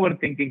and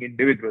overthinking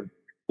individuals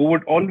who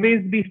would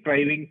always be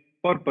striving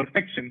for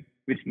perfection,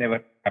 which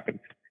never happens.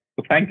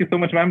 So thank you so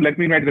much, ma'am. Let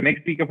me invite the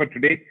next speaker for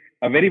today.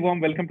 A very warm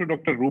welcome to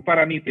Dr. Rupa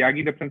Rani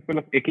Tyagi, the principal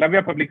of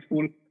Eklavya Public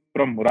School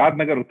from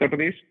Muradnagar, Uttar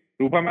Pradesh.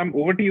 Rupa ma'am,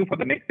 over to you for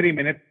the next 3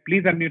 minutes.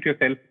 Please unmute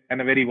yourself and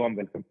a very warm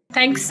welcome.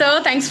 Thanks,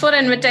 sir. Thanks for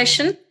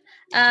invitation.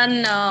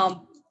 And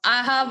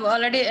I have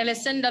already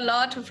listened a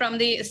lot from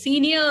the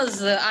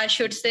seniors, I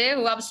should say,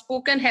 who have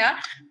spoken here.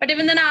 But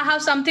even then, I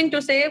have something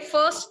to say.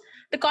 First,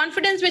 the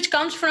confidence which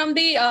comes from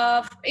the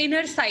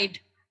inner side.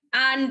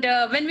 And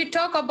when we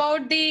talk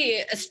about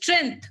the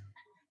strength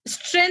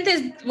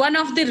is one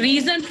of the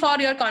reasons for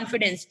your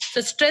confidence.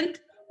 So strength,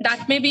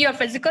 that may be your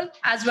physical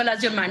as well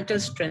as your mental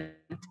strength.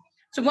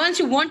 So once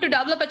you want to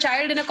develop a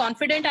child in a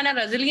confident and a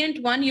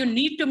resilient one, you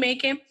need to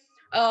make him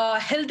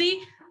healthy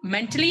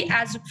mentally,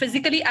 as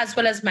physically, as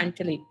well as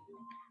mentally.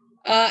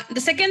 The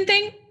second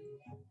thing,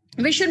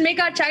 we should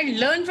make our child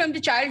learn from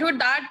the childhood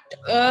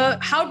that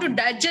how to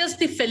digest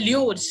the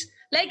failures.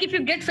 Like if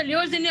you get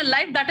failures in your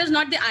life, that is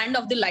not the end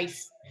of the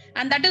life.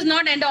 And that is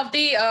not end of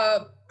the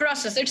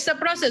process. It's a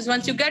process.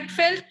 Once you get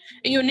failed,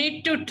 you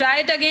need to try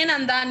it again,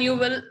 and then you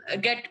will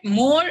get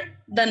more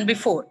than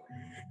before.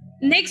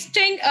 Next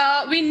thing,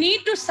 we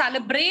need to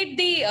celebrate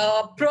the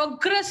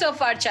progress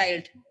of our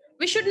child.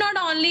 We should not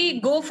only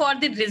go for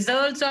the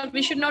results, or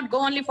we should not go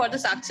only for the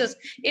success.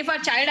 If our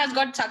child has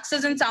got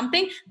success in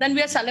something, then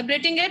we are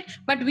celebrating it,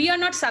 but we are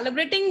not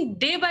celebrating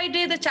day by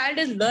day the child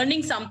is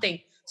learning something.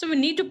 So we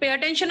need to pay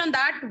attention on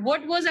that.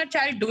 What was our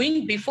child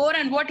doing before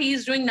and what he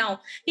is doing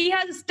now? He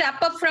has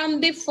stepped up from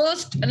the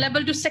first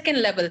level to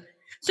second level.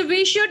 So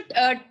we should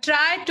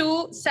try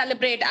to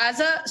celebrate as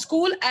a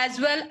school as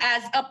well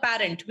as a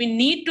parent. We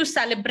need to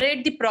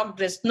celebrate the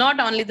progress, not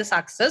only the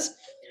success.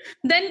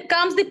 Then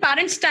comes the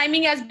parents'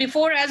 timing, as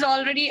before, as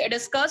already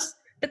discussed.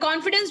 The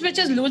confidence which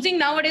is losing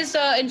nowadays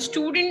in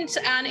students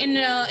and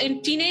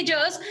in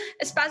teenagers,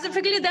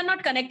 specifically, they're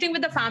not connecting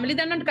with the family,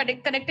 they're not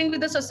connecting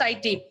with the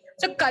society.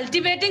 So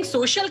cultivating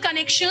social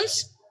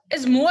connections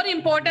is more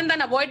important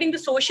than avoiding the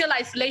social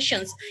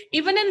isolations.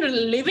 Even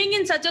in living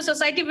in such a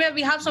society where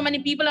we have so many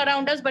people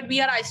around us, but we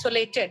are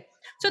isolated.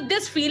 So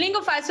this feeling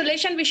of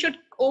isolation we should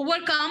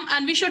overcome,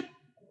 and we should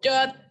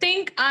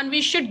think, and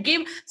we should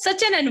give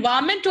such an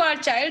environment to our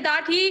child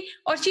that he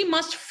or she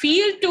must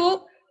feel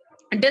to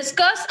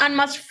discuss and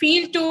must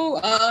feel to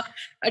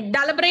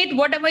deliberate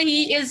whatever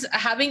he is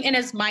having in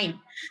his mind.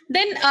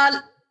 Then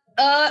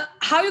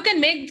how you can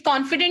make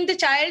confident the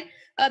child?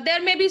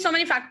 There may be so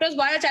many factors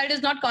why a child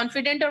is not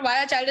confident or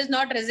why a child is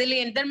not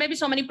resilient. There may be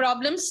so many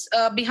problems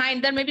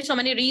behind. There may be so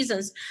many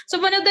reasons. So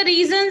one of the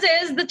reasons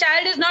is the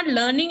child is not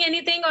learning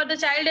anything, or the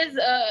child is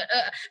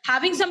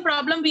having some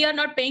problem. We are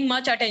not paying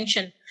much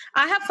attention.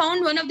 I have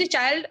found one of the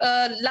child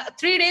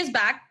 3 days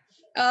back.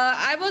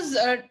 I was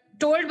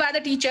told by the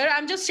teacher,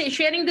 I'm just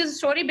sharing this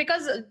story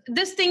because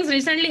these things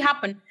recently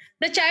happened.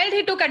 The child,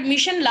 he took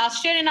admission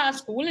last year in our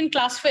school in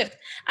class 5th,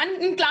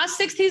 and in class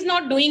 6th, he's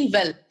not doing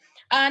well.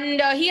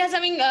 And he is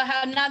having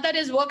now that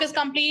his work is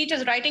complete,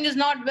 his writing is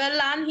not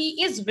well, and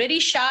he is very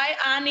shy,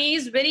 and he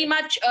is very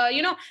much,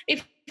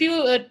 if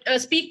you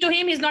speak to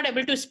him, he's not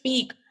able to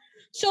speak.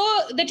 So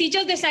the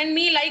teachers, they send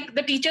me like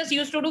the teachers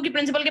used to do, ki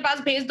principal ke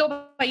paas bhej do,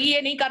 bhai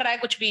ye nahi kar raha hai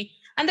kuch bhi.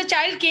 And the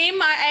child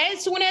came,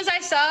 as soon as I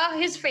saw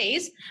his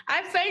face,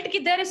 I felt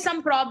that there is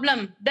some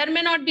problem. There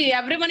may not be,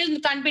 everyone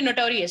can't be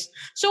notorious.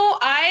 So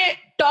I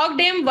talked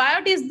to him,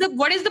 what is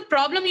the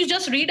problem? You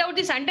just read out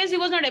the sentence. He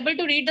was not able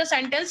to read the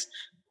sentence.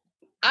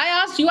 I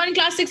asked, you are in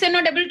class 6 and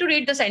not able to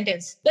read the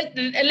sentence.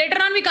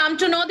 Later on, we come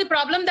to know the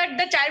problem that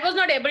the child was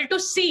not able to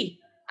see.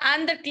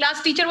 And the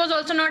class teacher was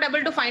also not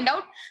able to find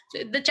out.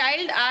 So the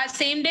child,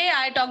 same day,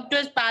 I talked to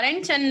his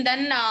parents, and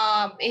then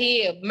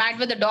he met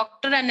with the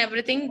doctor and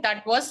everything.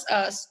 That was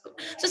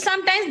so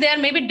sometimes there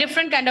may be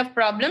different kind of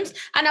problems.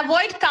 And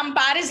avoid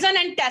comparison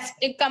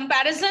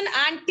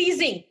and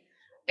teasing.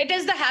 It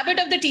is the habit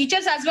of the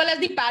teachers as well as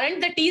the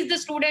parents that tease the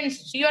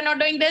students. You are not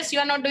doing this, you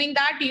are not doing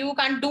that, you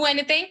can't do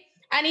anything.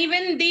 And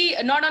even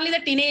not only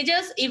the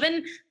teenagers,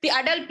 even the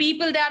adult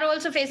people, they are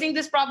also facing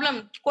this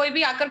problem. Koi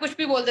bhi aakar kuch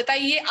bhi bol deta hai,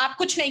 ye aap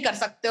kuch nahi kar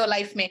sakte ho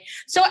life mein.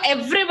 So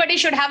everybody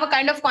should have a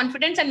kind of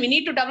confidence, and we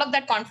need to develop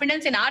that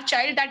confidence in our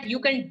child that you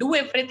can do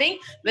everything,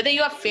 whether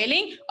you are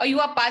failing or you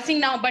are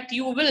passing now, but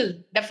you will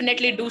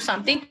definitely do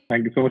something.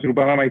 Thank you so much,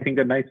 Rupa ma'am. I think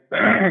a nice,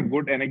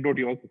 good anecdote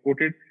you also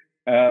quoted.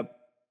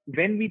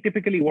 When we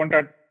typically want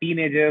our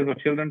teenagers or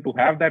children to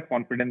have that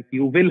confidence,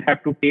 you will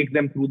have to take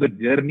them through the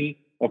journey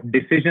of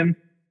decisions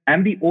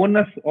and the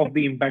onus of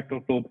the impact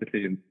of those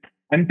decisions.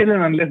 Until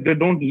and unless they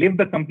don't live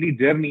the complete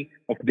journey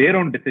of their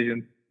own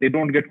decisions, they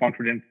don't get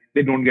confident,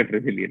 they don't get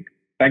resilient.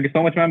 Thank you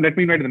so much, ma'am. Let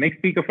me invite the next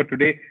speaker for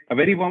today. A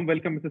very warm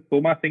welcome, Mrs.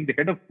 Soma Singh, the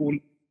head of school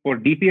for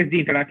DPSG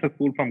International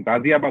School from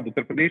Ghaziabad,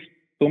 Uttar Pradesh.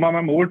 Soma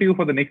ma'am, over to you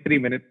for the next 3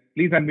 minutes.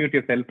 Please unmute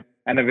yourself,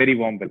 and a very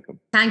warm welcome.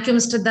 Thank you,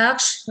 Mr.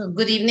 Daksh.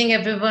 Good evening,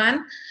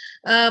 everyone.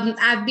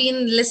 I've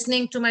been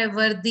listening to my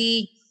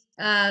worthy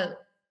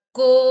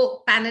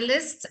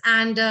co-panelists,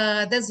 and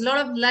there's a lot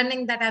of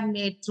learning that I've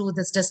made through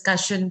this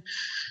discussion.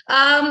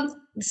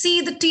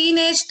 See, the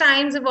teenage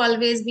times have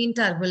always been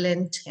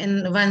turbulent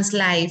in one's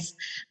life,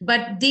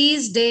 but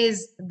these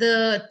days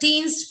the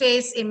teens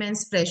face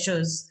immense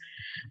pressures.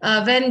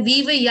 When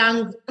we were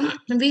young,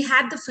 we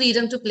had the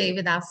freedom to play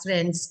with our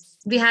friends.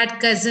 We had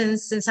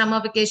cousins. In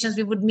summer vacations,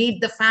 we would meet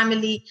the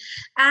family,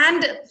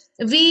 and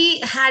we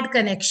had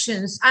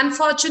connections.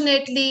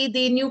 Unfortunately,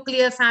 the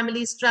nuclear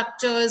family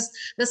structures,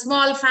 the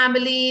small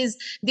families,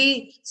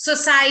 the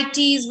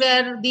societies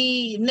where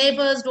the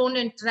neighbors don't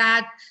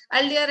interact.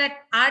 Earlier at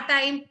our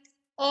time,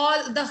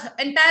 the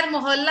entire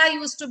mohalla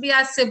used to be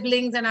our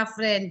siblings and our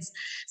friends.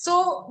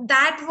 So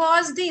that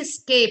was the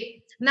escape.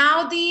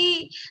 Now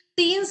the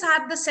teens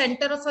are the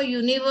center of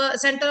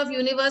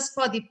universe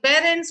for the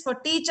parents, for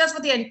teachers, for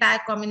the entire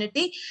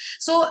community.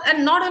 So,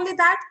 and not only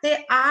that,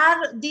 they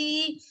are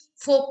the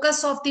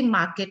focus of the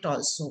market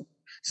also.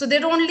 So they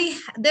don't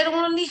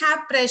only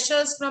have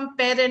pressures from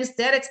parents,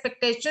 their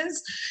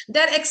expectations.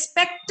 They're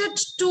expected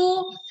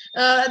to,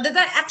 they're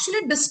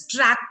actually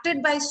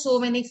distracted by so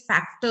many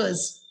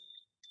factors.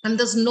 And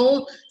there's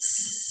no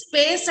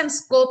space and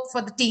scope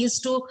for the teens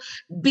to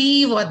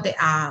be what they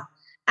are.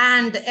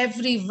 And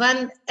every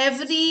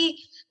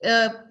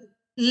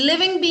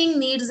living being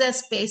needs a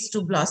space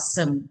to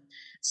blossom.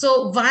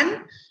 So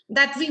one,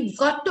 that we've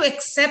got to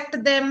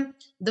accept them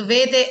the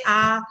way they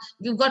are.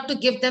 We've got to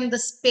give them the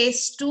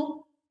space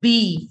to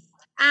be.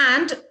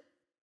 And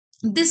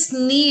this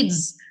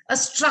needs a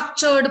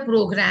structured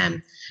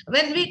program.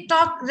 When we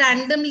talk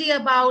randomly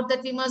about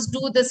that we must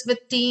do this with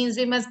teens,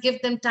 we must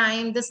give them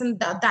time, this and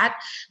that.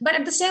 But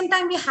at the same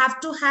time, we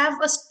have to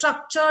have a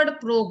structured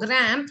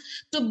program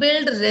to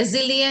build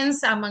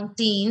resilience among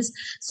teens.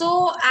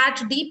 So at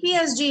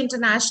DPSG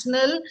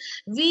International,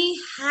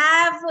 we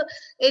have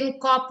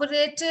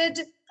incorporated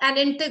and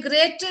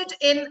integrated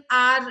in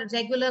our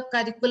regular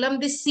curriculum,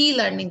 the C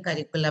learning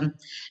curriculum.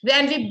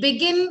 And we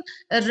begin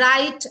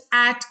right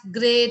at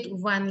grade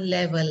 1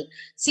 level.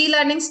 C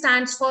learning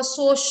stands for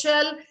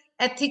social,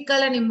 ethical,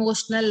 and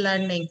emotional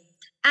learning.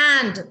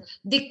 And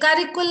the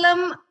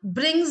curriculum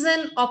brings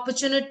in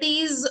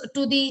opportunities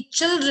to the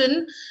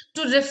children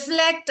to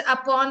reflect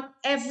upon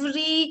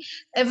every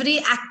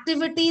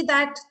activity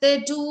that they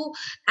do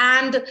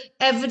and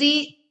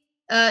every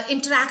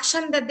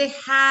interaction that they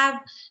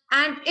have,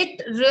 and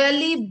it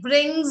really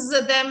brings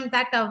them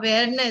that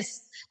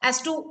awareness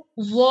as to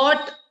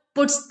what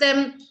puts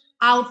them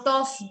out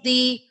of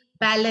the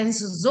balance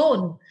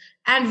zone,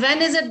 and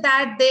when is it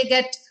that they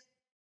get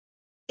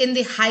in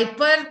the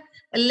hyper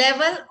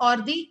level or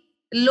the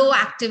low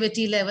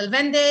activity level,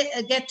 when they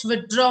get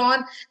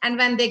withdrawn and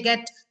when they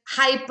get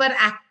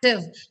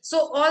hyperactive.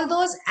 So all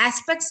those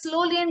aspects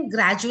slowly and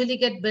gradually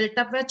get built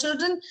up where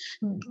children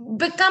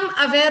become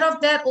aware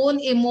of their own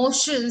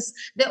emotions,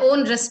 their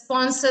own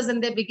responses,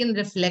 and they begin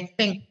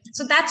reflecting.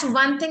 So that's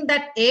one thing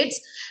that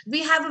aids.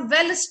 We have a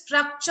well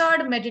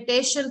structured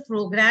meditation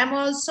program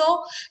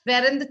also,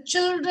 wherein the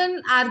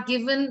children are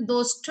given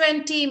those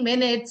 20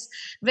 minutes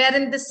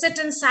wherein they sit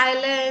in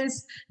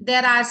silence.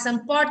 There are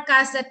some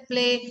podcasts that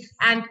play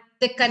and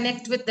they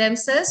connect with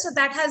themselves. So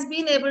that has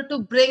been able to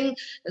bring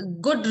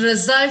good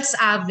results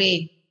our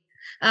way.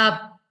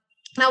 Now,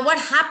 what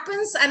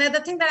happens, another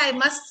thing that I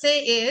must say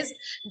is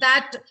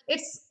that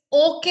it's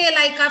okay,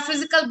 like our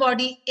physical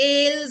body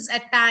ails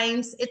at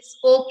times. It's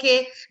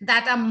okay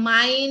that our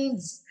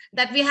minds,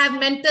 that we have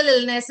mental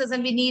illnesses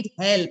and we need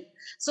help.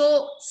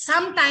 So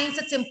sometimes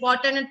it's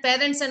important, and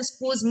parents and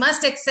schools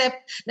must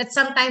accept that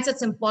sometimes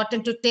it's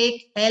important to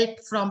take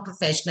help from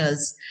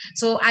professionals.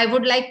 So I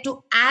would like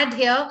to add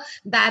here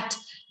that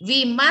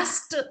we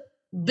must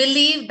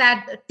believe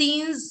that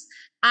teens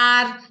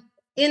are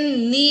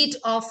in need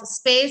of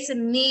space,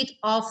 in need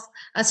of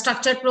a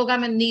structured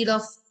program, in need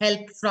of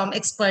help from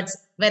experts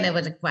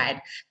whenever required.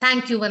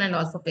 Thank you one and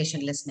all for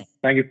patient listening.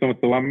 Thank you so much,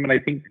 Soham. And I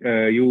think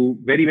you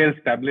very well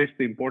established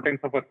the importance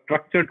of a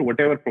structure to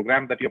whatever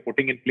program that you're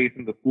putting in place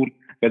in the school,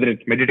 whether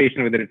it's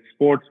meditation, whether it's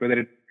sports, whether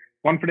it's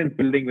confidence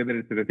building, whether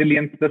it's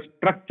resilience. The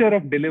structure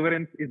of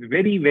deliverance is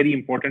very, very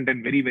important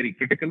and very, very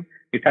critical.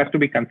 It has to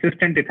be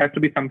consistent. It has to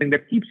be something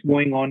that keeps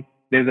going on.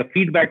 There's a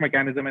feedback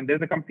mechanism and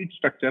there's a complete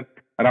structure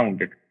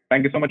around it.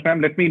 Thank you so much,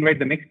 ma'am. Let me invite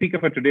the next speaker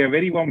for today. A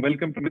very warm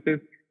welcome to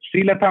Mrs.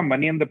 Srilatha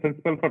Manian, the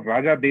principal for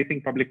Raja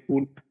Desing Public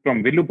School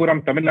from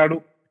Villupuram, Tamil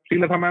Nadu.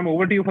 Srilatha, ma'am,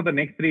 over to you for the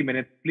next 3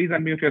 minutes. Please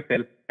unmute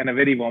yourself and a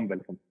very warm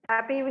welcome.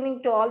 Happy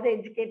evening to all the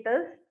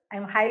educators.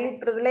 I'm highly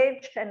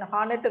privileged and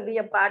honored to be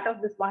a part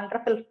of this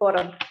wonderful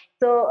forum.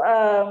 So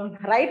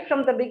right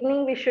from the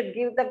beginning, we should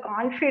give the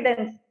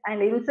confidence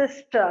and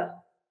insist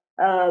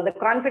the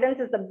confidence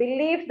is the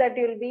belief that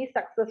you will be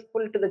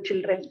successful to the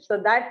children.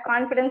 So that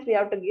confidence we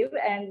have to give,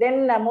 and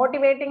then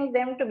motivating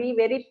them to be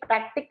very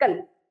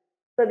practical.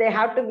 So they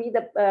have to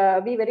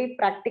be very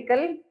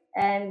practical,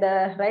 and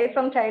right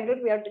from childhood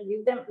we have to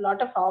give them a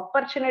lot of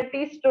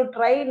opportunities to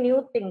try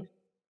new things.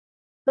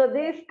 So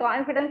this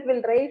confidence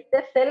will raise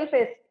their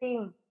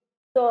self-esteem.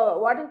 So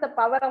what is the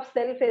power of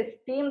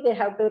self-esteem? They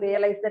have to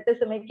realize that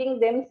is making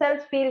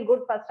themselves feel good.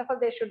 First of all,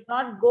 they should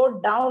not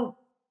go down.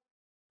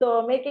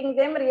 So making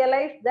them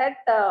realize that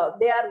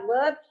they are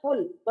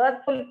worthful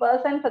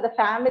person for the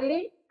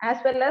family as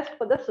well as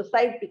for the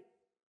society.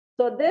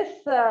 So this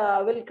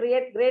will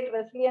create great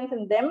resilience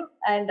in them,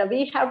 and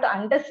we have to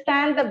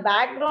understand the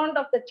background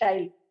of the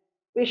child.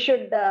 We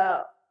should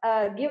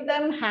give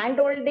them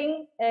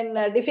hand-holding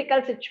in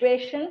difficult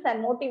situations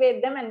and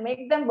motivate them and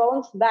make them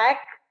bounce back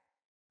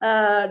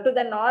to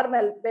the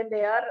normal when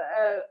they are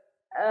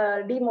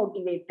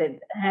demotivated.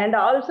 And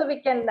also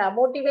we can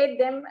motivate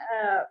them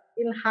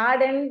in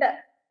hard and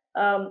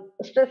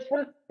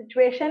stressful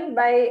situation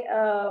by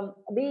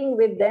being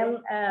with them,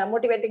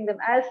 motivating them.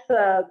 As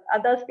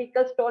other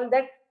speakers told,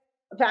 that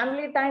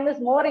family time is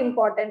more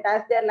important,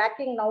 as they are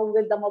lacking now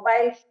with the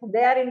mobiles.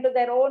 They are into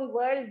their own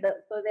world,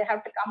 so they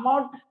have to come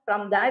out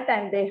from that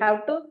and they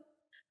have to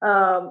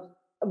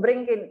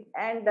bring in.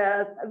 And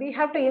we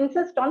have to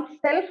insist on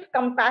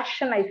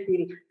self-compassion, I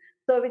feel.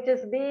 So which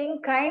is being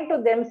kind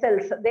to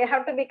themselves. They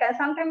have to be kind.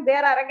 Sometimes they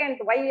are arrogant.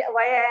 Why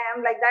I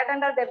am like that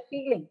under their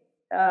feeling.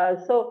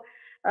 So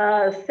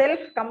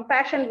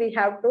self-compassion we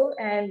have to.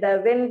 And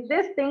when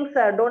these things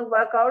don't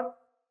work out,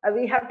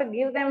 we have to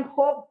give them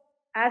hope.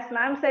 As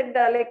ma'am said,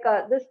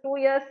 this 2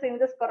 years in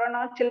this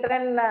corona,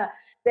 children,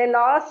 they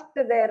lost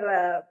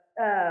their,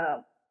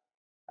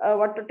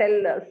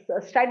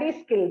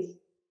 study skills.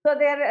 So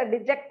they are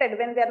dejected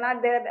when they're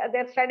not,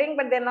 they're studying,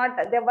 but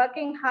they're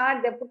working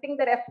hard, they're putting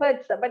their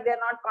efforts, but they're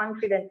not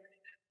confident.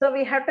 So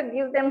we have to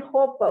give them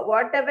hope.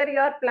 Whatever you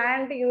are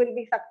planned, you will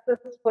be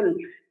successful.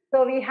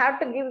 So we have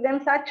to give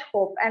them such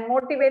hope and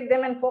motivate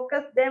them and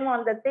focus them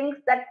on the things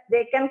that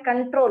they can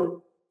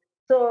control.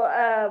 So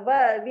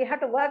we have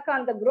to work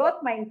on the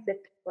growth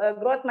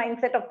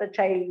mindset of the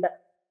child.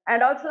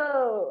 And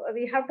also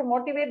we have to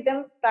motivate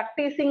them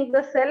practicing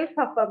the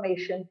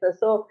self-affirmations.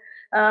 So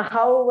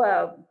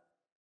how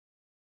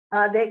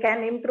they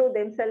can improve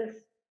themselves.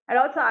 And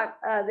also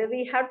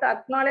we have to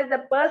acknowledge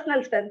the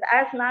personal strength.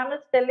 As ma'am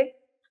is telling,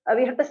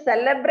 we have to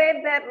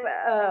celebrate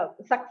their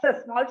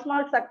success,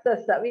 small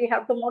success. We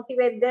have to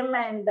motivate them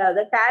and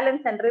the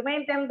talents and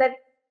remind them that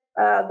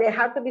They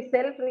have to be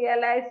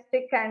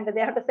self-realistic and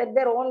they have to set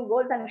their own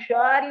goals, and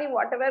surely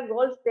whatever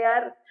goals they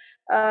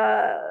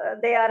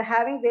are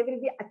having, they will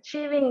be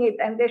achieving it,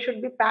 and they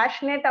should be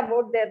passionate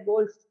about their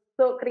goals.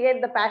 So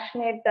create the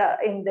passionate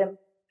in them.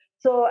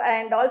 So,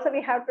 and also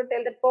we have to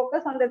tell that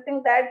focus on the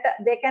thing that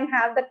they can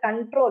have the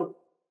control.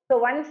 So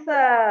once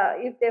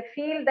if they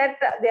feel that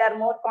they are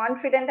more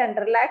confident and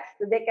relaxed,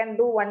 they can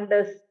do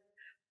wonders.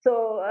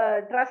 So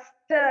trust,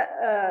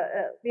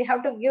 we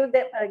have to give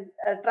them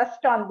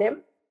trust on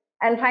them.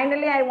 And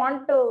finally, I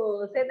want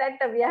to say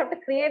that we have to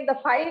create the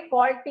 5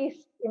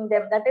 qualities in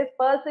them. That is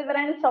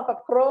perseverance of a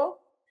crow,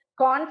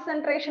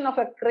 concentration of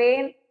a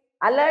crane,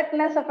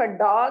 alertness of a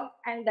dog,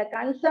 and the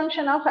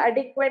consumption of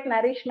adequate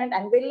nourishment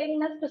and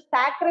willingness to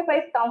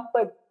sacrifice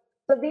comfort.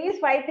 So these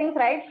 5 things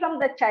right from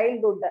the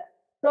childhood.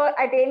 So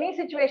at any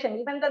situation,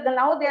 even though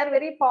now they are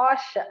very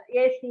posh,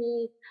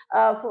 AC,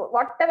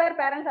 whatever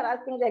parents are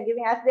asking, they are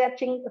giving as they are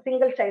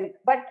single child.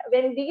 But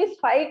when these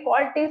 5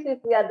 qualities, if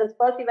we are this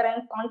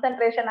perseverance,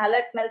 concentration,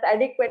 alertness,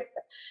 adequate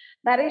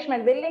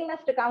nourishment, willingness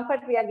to comfort,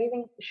 we are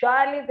giving,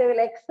 surely they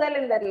will excel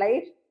in their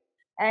life.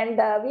 And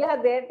we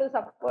are there to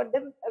support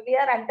them. We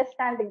are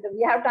understanding them.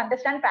 We have to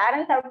understand,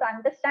 parents have to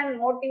understand,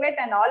 motivate,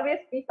 and always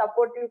be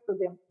supportive to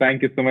them.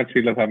 Thank you so much,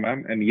 Srilata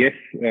ma'am. And yes,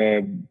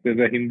 there's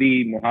a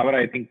Hindi muhavara,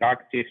 I think,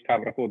 Kaak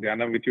Cheshtha Rakho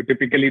Dhyanam, which you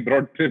typically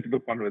brought to the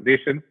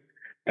conversation,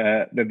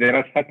 that there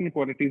are certain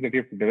qualities that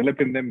you have to develop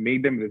in them,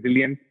 make them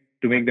resilient,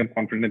 to make them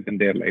confident in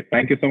their life.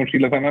 Thank you so much,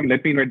 Srilata ma'am.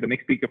 Let me invite the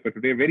next speaker for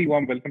today. Very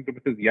warm welcome to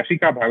Mrs.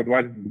 Yashika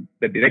Bhagwaj,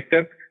 the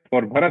director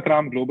for Bharat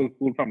Ram Global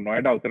School from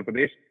Noida, Uttar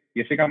Pradesh.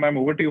 Yashika ma'am,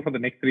 over to you for the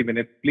next 3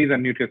 minutes. Please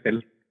unmute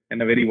yourself,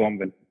 and a very warm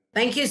welcome.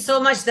 Thank you so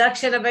much,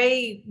 Daksh, and a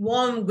very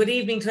warm good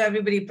evening to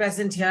everybody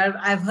present here.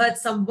 I've heard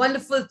some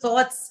wonderful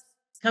thoughts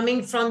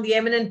coming from the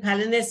eminent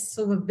panelists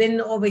who have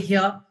been over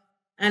here,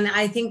 and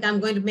I think I'm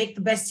going to make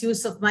the best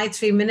use of my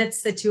 3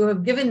 minutes that you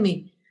have given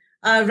me.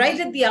 Right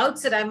at the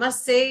outset, I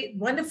must say,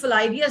 wonderful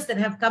ideas that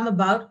have come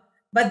about,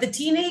 but the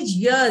teenage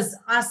years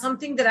are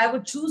something that I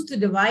would choose to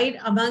divide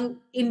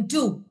in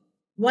 2.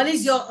 One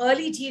is your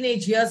early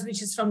teenage years,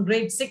 which is from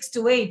grade 6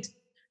 to 8.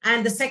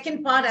 And the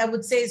second part, I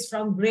would say, is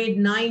from grade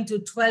 9 to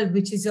 12,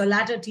 which is your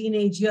latter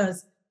teenage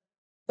years.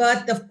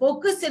 But the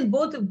focus in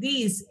both of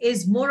these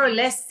is more or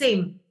less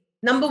same.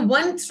 Number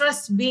one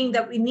thrust being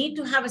that we need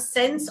to have a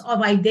sense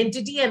of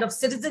identity and of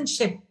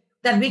citizenship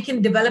that we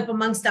can develop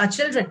amongst our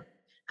children.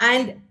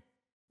 And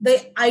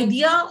the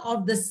idea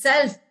of the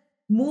self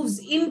moves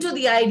into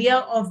the idea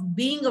of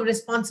being a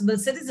responsible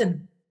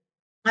citizen.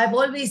 I've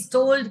always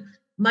told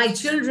my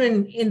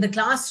children in the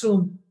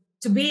classroom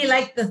to be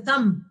like the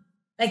thumb.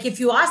 Like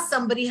if you ask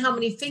somebody how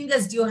many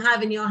fingers do you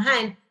have in your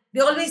hand, they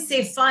always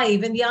say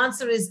 5. And the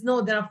answer is no,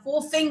 there are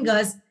 4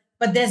 fingers,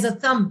 but there's a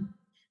thumb.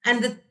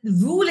 And the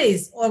rule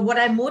is, or what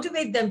I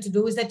motivate them to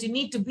do, is that you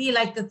need to be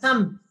like the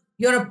thumb.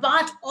 You're a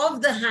part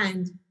of the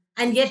hand,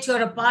 and yet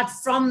you're apart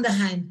from the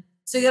hand.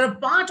 So you're a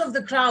part of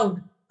the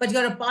crowd, but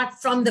you're apart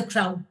from the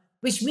crowd,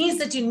 which means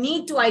that you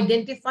need to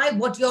identify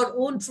what your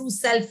own true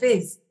self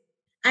is.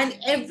 And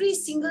every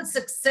single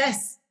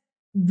success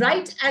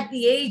right at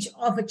the age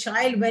of a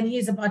child when he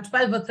is about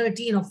 12 or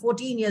 13 or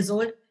 14 years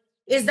old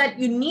is that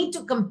you need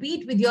to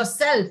compete with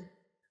yourself.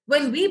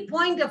 When we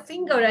point a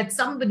finger at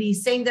somebody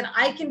saying that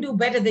I can do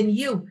better than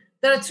you,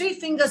 there are 3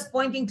 fingers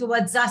pointing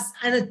towards us.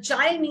 And a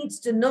child needs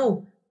to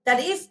know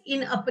that if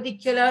in a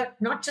particular,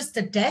 not just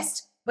a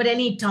test, but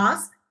any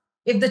task,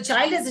 if the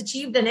child has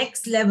achieved the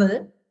next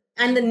level,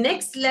 and the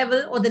next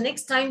level or the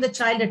next time the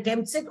child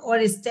attempts it or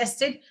is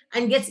tested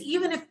and gets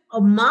even if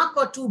a mark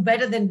or 2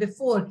 better than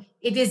before,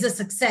 it is a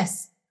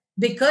success,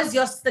 because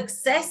your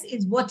success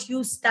is what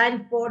you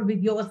stand for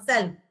with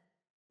yourself.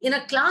 In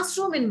a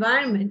classroom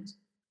environment,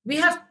 we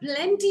have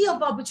plenty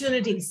of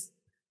opportunities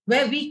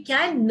where we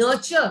can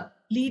nurture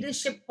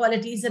leadership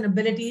qualities and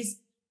abilities,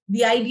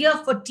 the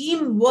idea for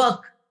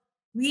teamwork,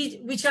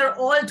 which are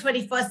all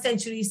 21st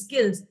century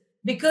skills,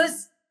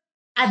 because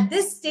at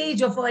this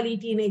stage of early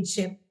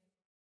teenageship,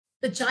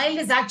 the child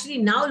is actually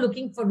now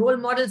looking for role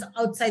models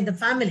outside the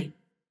family.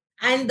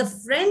 And the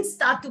friends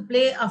start to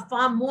play a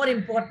far more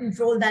important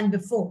role than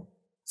before.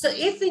 So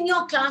if in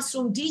your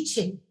classroom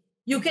teaching,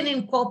 you can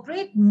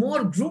incorporate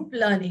more group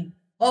learning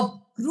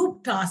or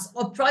group tasks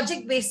or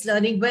project-based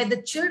learning where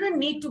the children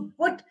need to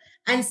put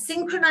and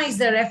synchronize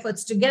their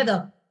efforts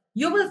together,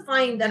 you will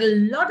find that a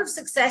lot of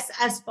success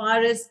as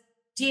far as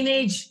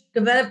teenage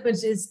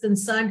development is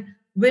concerned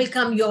will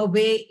come your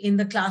way in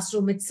the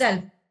classroom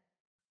itself.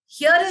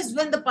 Here is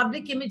when the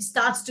public image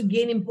starts to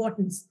gain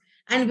importance.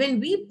 And when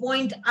we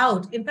point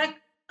out, in fact,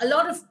 a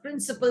lot of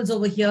principals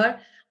over here,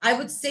 I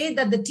would say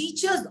that the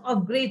teachers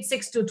of grade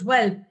 6 to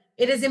 12,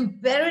 it is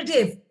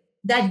imperative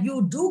that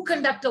you do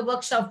conduct a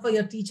workshop for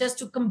your teachers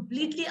to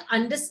completely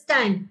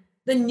understand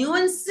the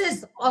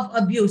nuances of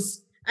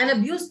abuse. And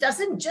abuse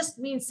doesn't just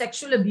mean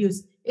sexual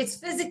abuse. It's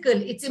physical,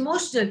 it's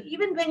emotional.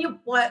 Even when you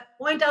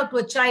point out to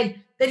a child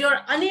that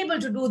you're unable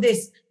to do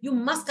this, you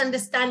must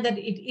understand that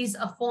it is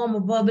a form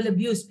of verbal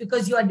abuse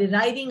because you are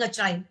deriding a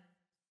child.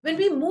 When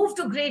we move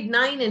to grade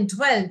 9 and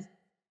 12,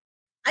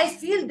 I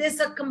feel there's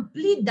a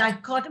complete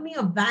dichotomy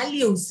of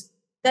values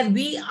that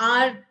we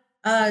are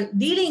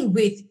dealing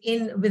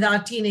with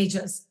our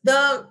teenagers.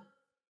 The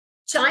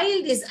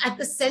child is at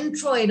the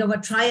centroid of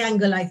a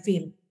triangle, I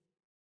feel,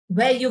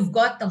 where you've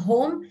got the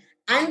home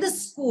and the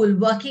school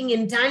working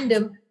in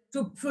tandem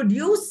to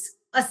produce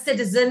a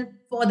citizen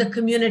for the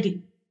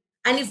community.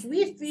 And if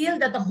we feel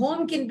that the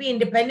home can be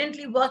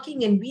independently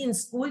working and we in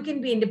school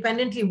can be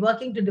independently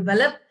working to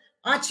develop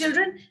our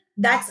children,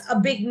 that's a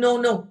big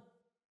no-no.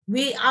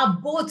 We are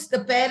both,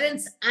 the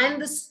parents and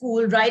the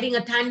school, riding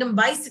a tandem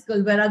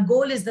bicycle where our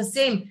goal is the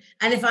same.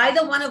 And if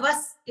either one of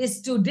us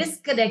is to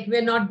disconnect,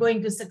 we're not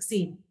going to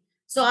succeed.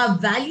 So our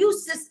value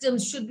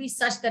systems should be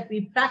such that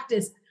we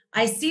practice.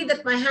 I see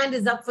that my hand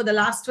is up for the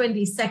last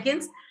 20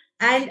 seconds.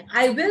 And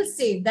I will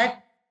say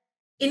that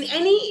in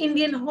any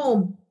Indian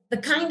home, the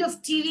kind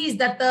of TVs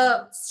that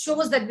the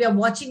shows that we are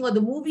watching or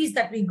the movies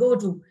that we go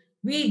to,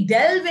 we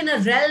delve in a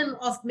realm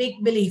of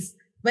make-believe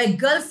where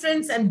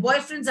girlfriends and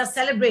boyfriends are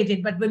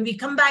celebrated. But when we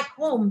come back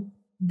home,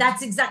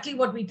 that's exactly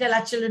what we tell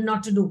our children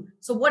not to do.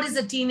 So what is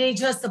a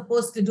teenager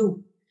supposed to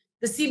do?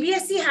 The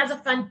CBSE has a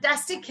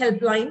fantastic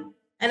helpline,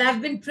 and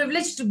I've been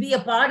privileged to be a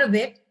part of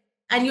it.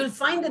 And you'll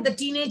find that the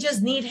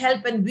teenagers need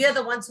help, and we're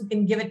the ones who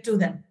can give it to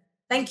them.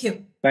 Thank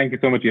you. Thank you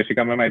so much,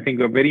 Yashika ma'am. I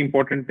think a very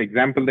important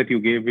example that you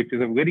gave, which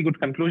is a very good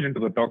conclusion to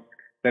the talk,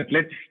 that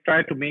let's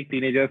try to make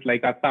teenagers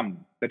like our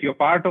thumb, that you're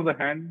part of the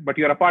hand, but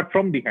you're apart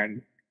from the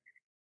hand.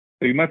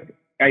 So you must,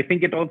 I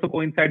think it also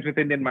coincides with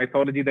Indian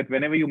mythology that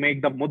whenever you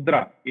make the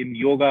mudra in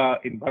yoga,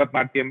 in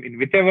Bharatanatyam, in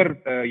whichever,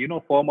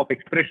 form of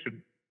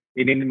expression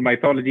in Indian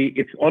mythology,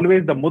 it's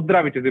always the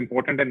mudra which is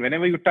important. And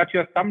whenever you touch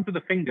your thumb to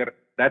the finger,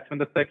 that's when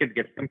the circuit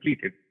gets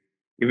completed.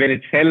 When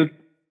it's health,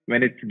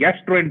 when it's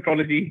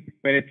gastroenterology,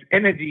 when it's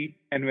energy,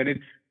 and when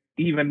it's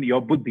even your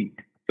buddhi.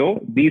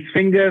 So these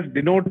fingers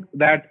denote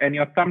that, and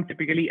your thumb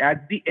typically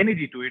adds the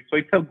energy to it. So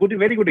it's a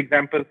very good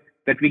example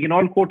that we can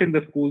all quote in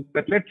the schools,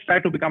 that let's try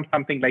to become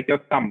something like your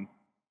thumb.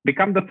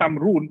 Become the thumb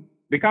rule,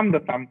 become the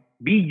thumb,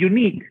 be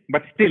unique,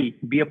 but still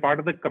be a part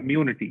of the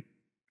community.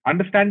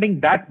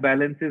 Understanding that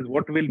balance is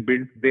what will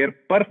build their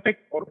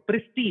perfect or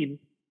pristine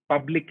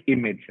public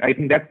image. I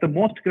think that's the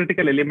most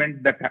critical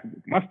element that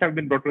must have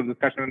been brought to the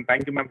discussion. And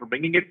thank you, ma'am, for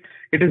bringing it.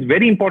 It is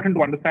very important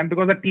to understand,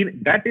 because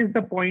that is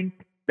the point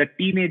that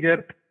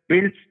teenager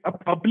builds a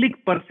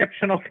public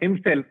perception of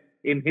himself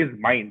in his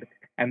mind.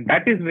 And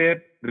that is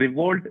where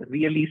revolt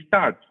really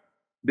starts.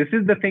 This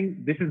is the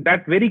thing, this is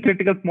that very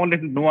critical small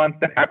little nuance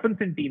that happens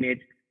in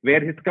teenage,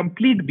 where his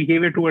complete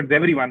behavior towards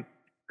everyone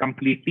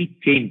completely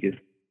changes.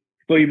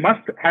 So you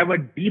must have a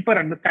deeper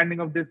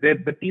understanding of this.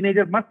 The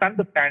teenager must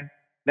understand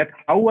that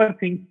how are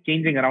things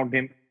changing around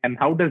him and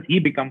how does he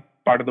become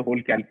part of the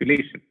whole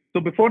calculation. So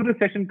before the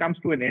session comes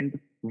to an end,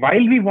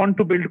 while we want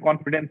to build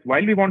confidence,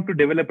 while we want to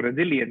develop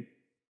resilience,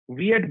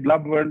 we at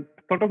Blub World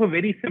thought of a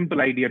very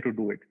simple idea to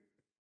do it.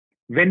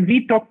 When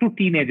we talk to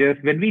teenagers,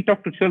 when we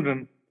talk to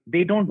children,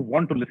 they don't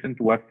want to listen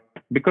to us,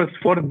 because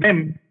for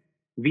them,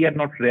 we are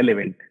not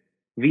relevant.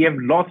 We have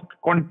lost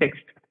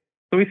context.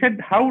 So we said,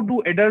 how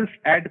do adults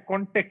add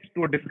context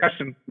to a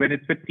discussion when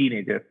it's with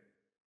teenagers?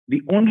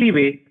 The only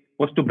way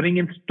was to bring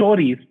in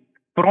stories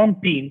from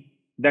teens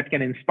that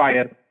can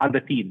inspire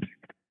other teens.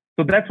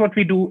 So that's what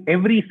we do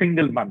every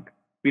single month.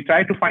 We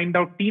try to find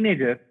out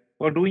teenagers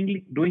who are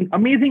doing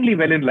amazingly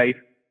well in life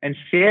and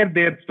share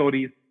their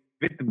stories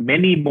with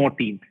many more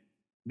teens.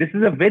 This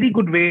is a very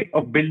good way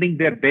of building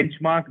their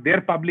benchmark,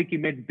 their public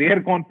image,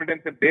 their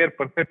confidence, and their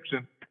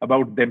perception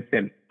about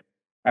themselves.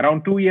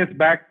 Around 2 years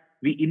back,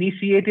 we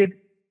initiated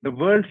the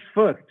world's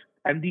first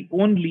and the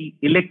only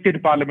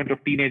elected parliament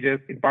of teenagers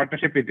in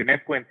partnership with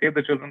UNESCO and Save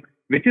the Children,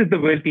 which is the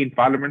World Teen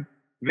Parliament,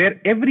 where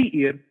every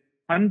year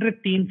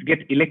 100 teens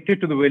get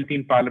elected to the World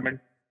Teen Parliament,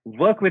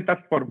 work with us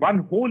for one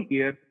whole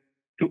year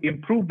to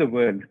improve the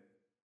world.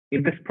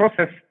 In this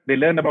process, they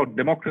learn about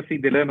democracy,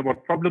 they learn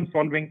about problem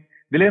solving,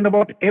 they learn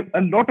about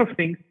a lot of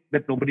things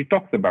that nobody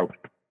talks about.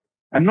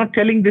 I'm not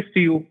telling this to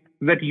you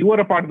that you are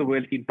a part of the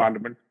World Teen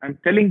Parliament. I'm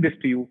telling this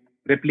to you,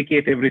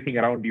 replicate everything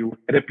around you,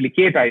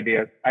 replicate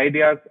ideas.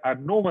 Ideas are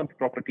no one's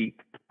property.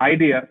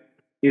 Idea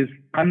is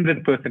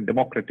 100%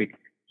 democratic.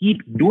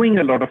 Keep doing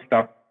a lot of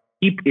stuff,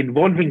 keep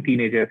involving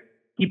teenagers,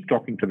 keep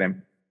talking to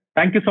them.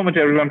 Thank you so much,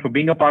 everyone, for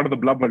being a part of the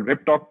Blub World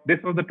Web Talk. This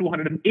was the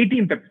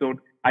 218th episode.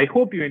 I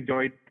hope you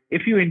enjoyed.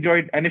 If you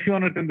enjoyed, and if you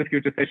want to attend the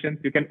future sessions,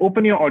 you can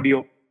open your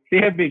audio,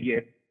 say a big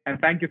yes, and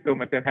thank you so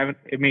much, and have an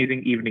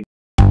amazing evening.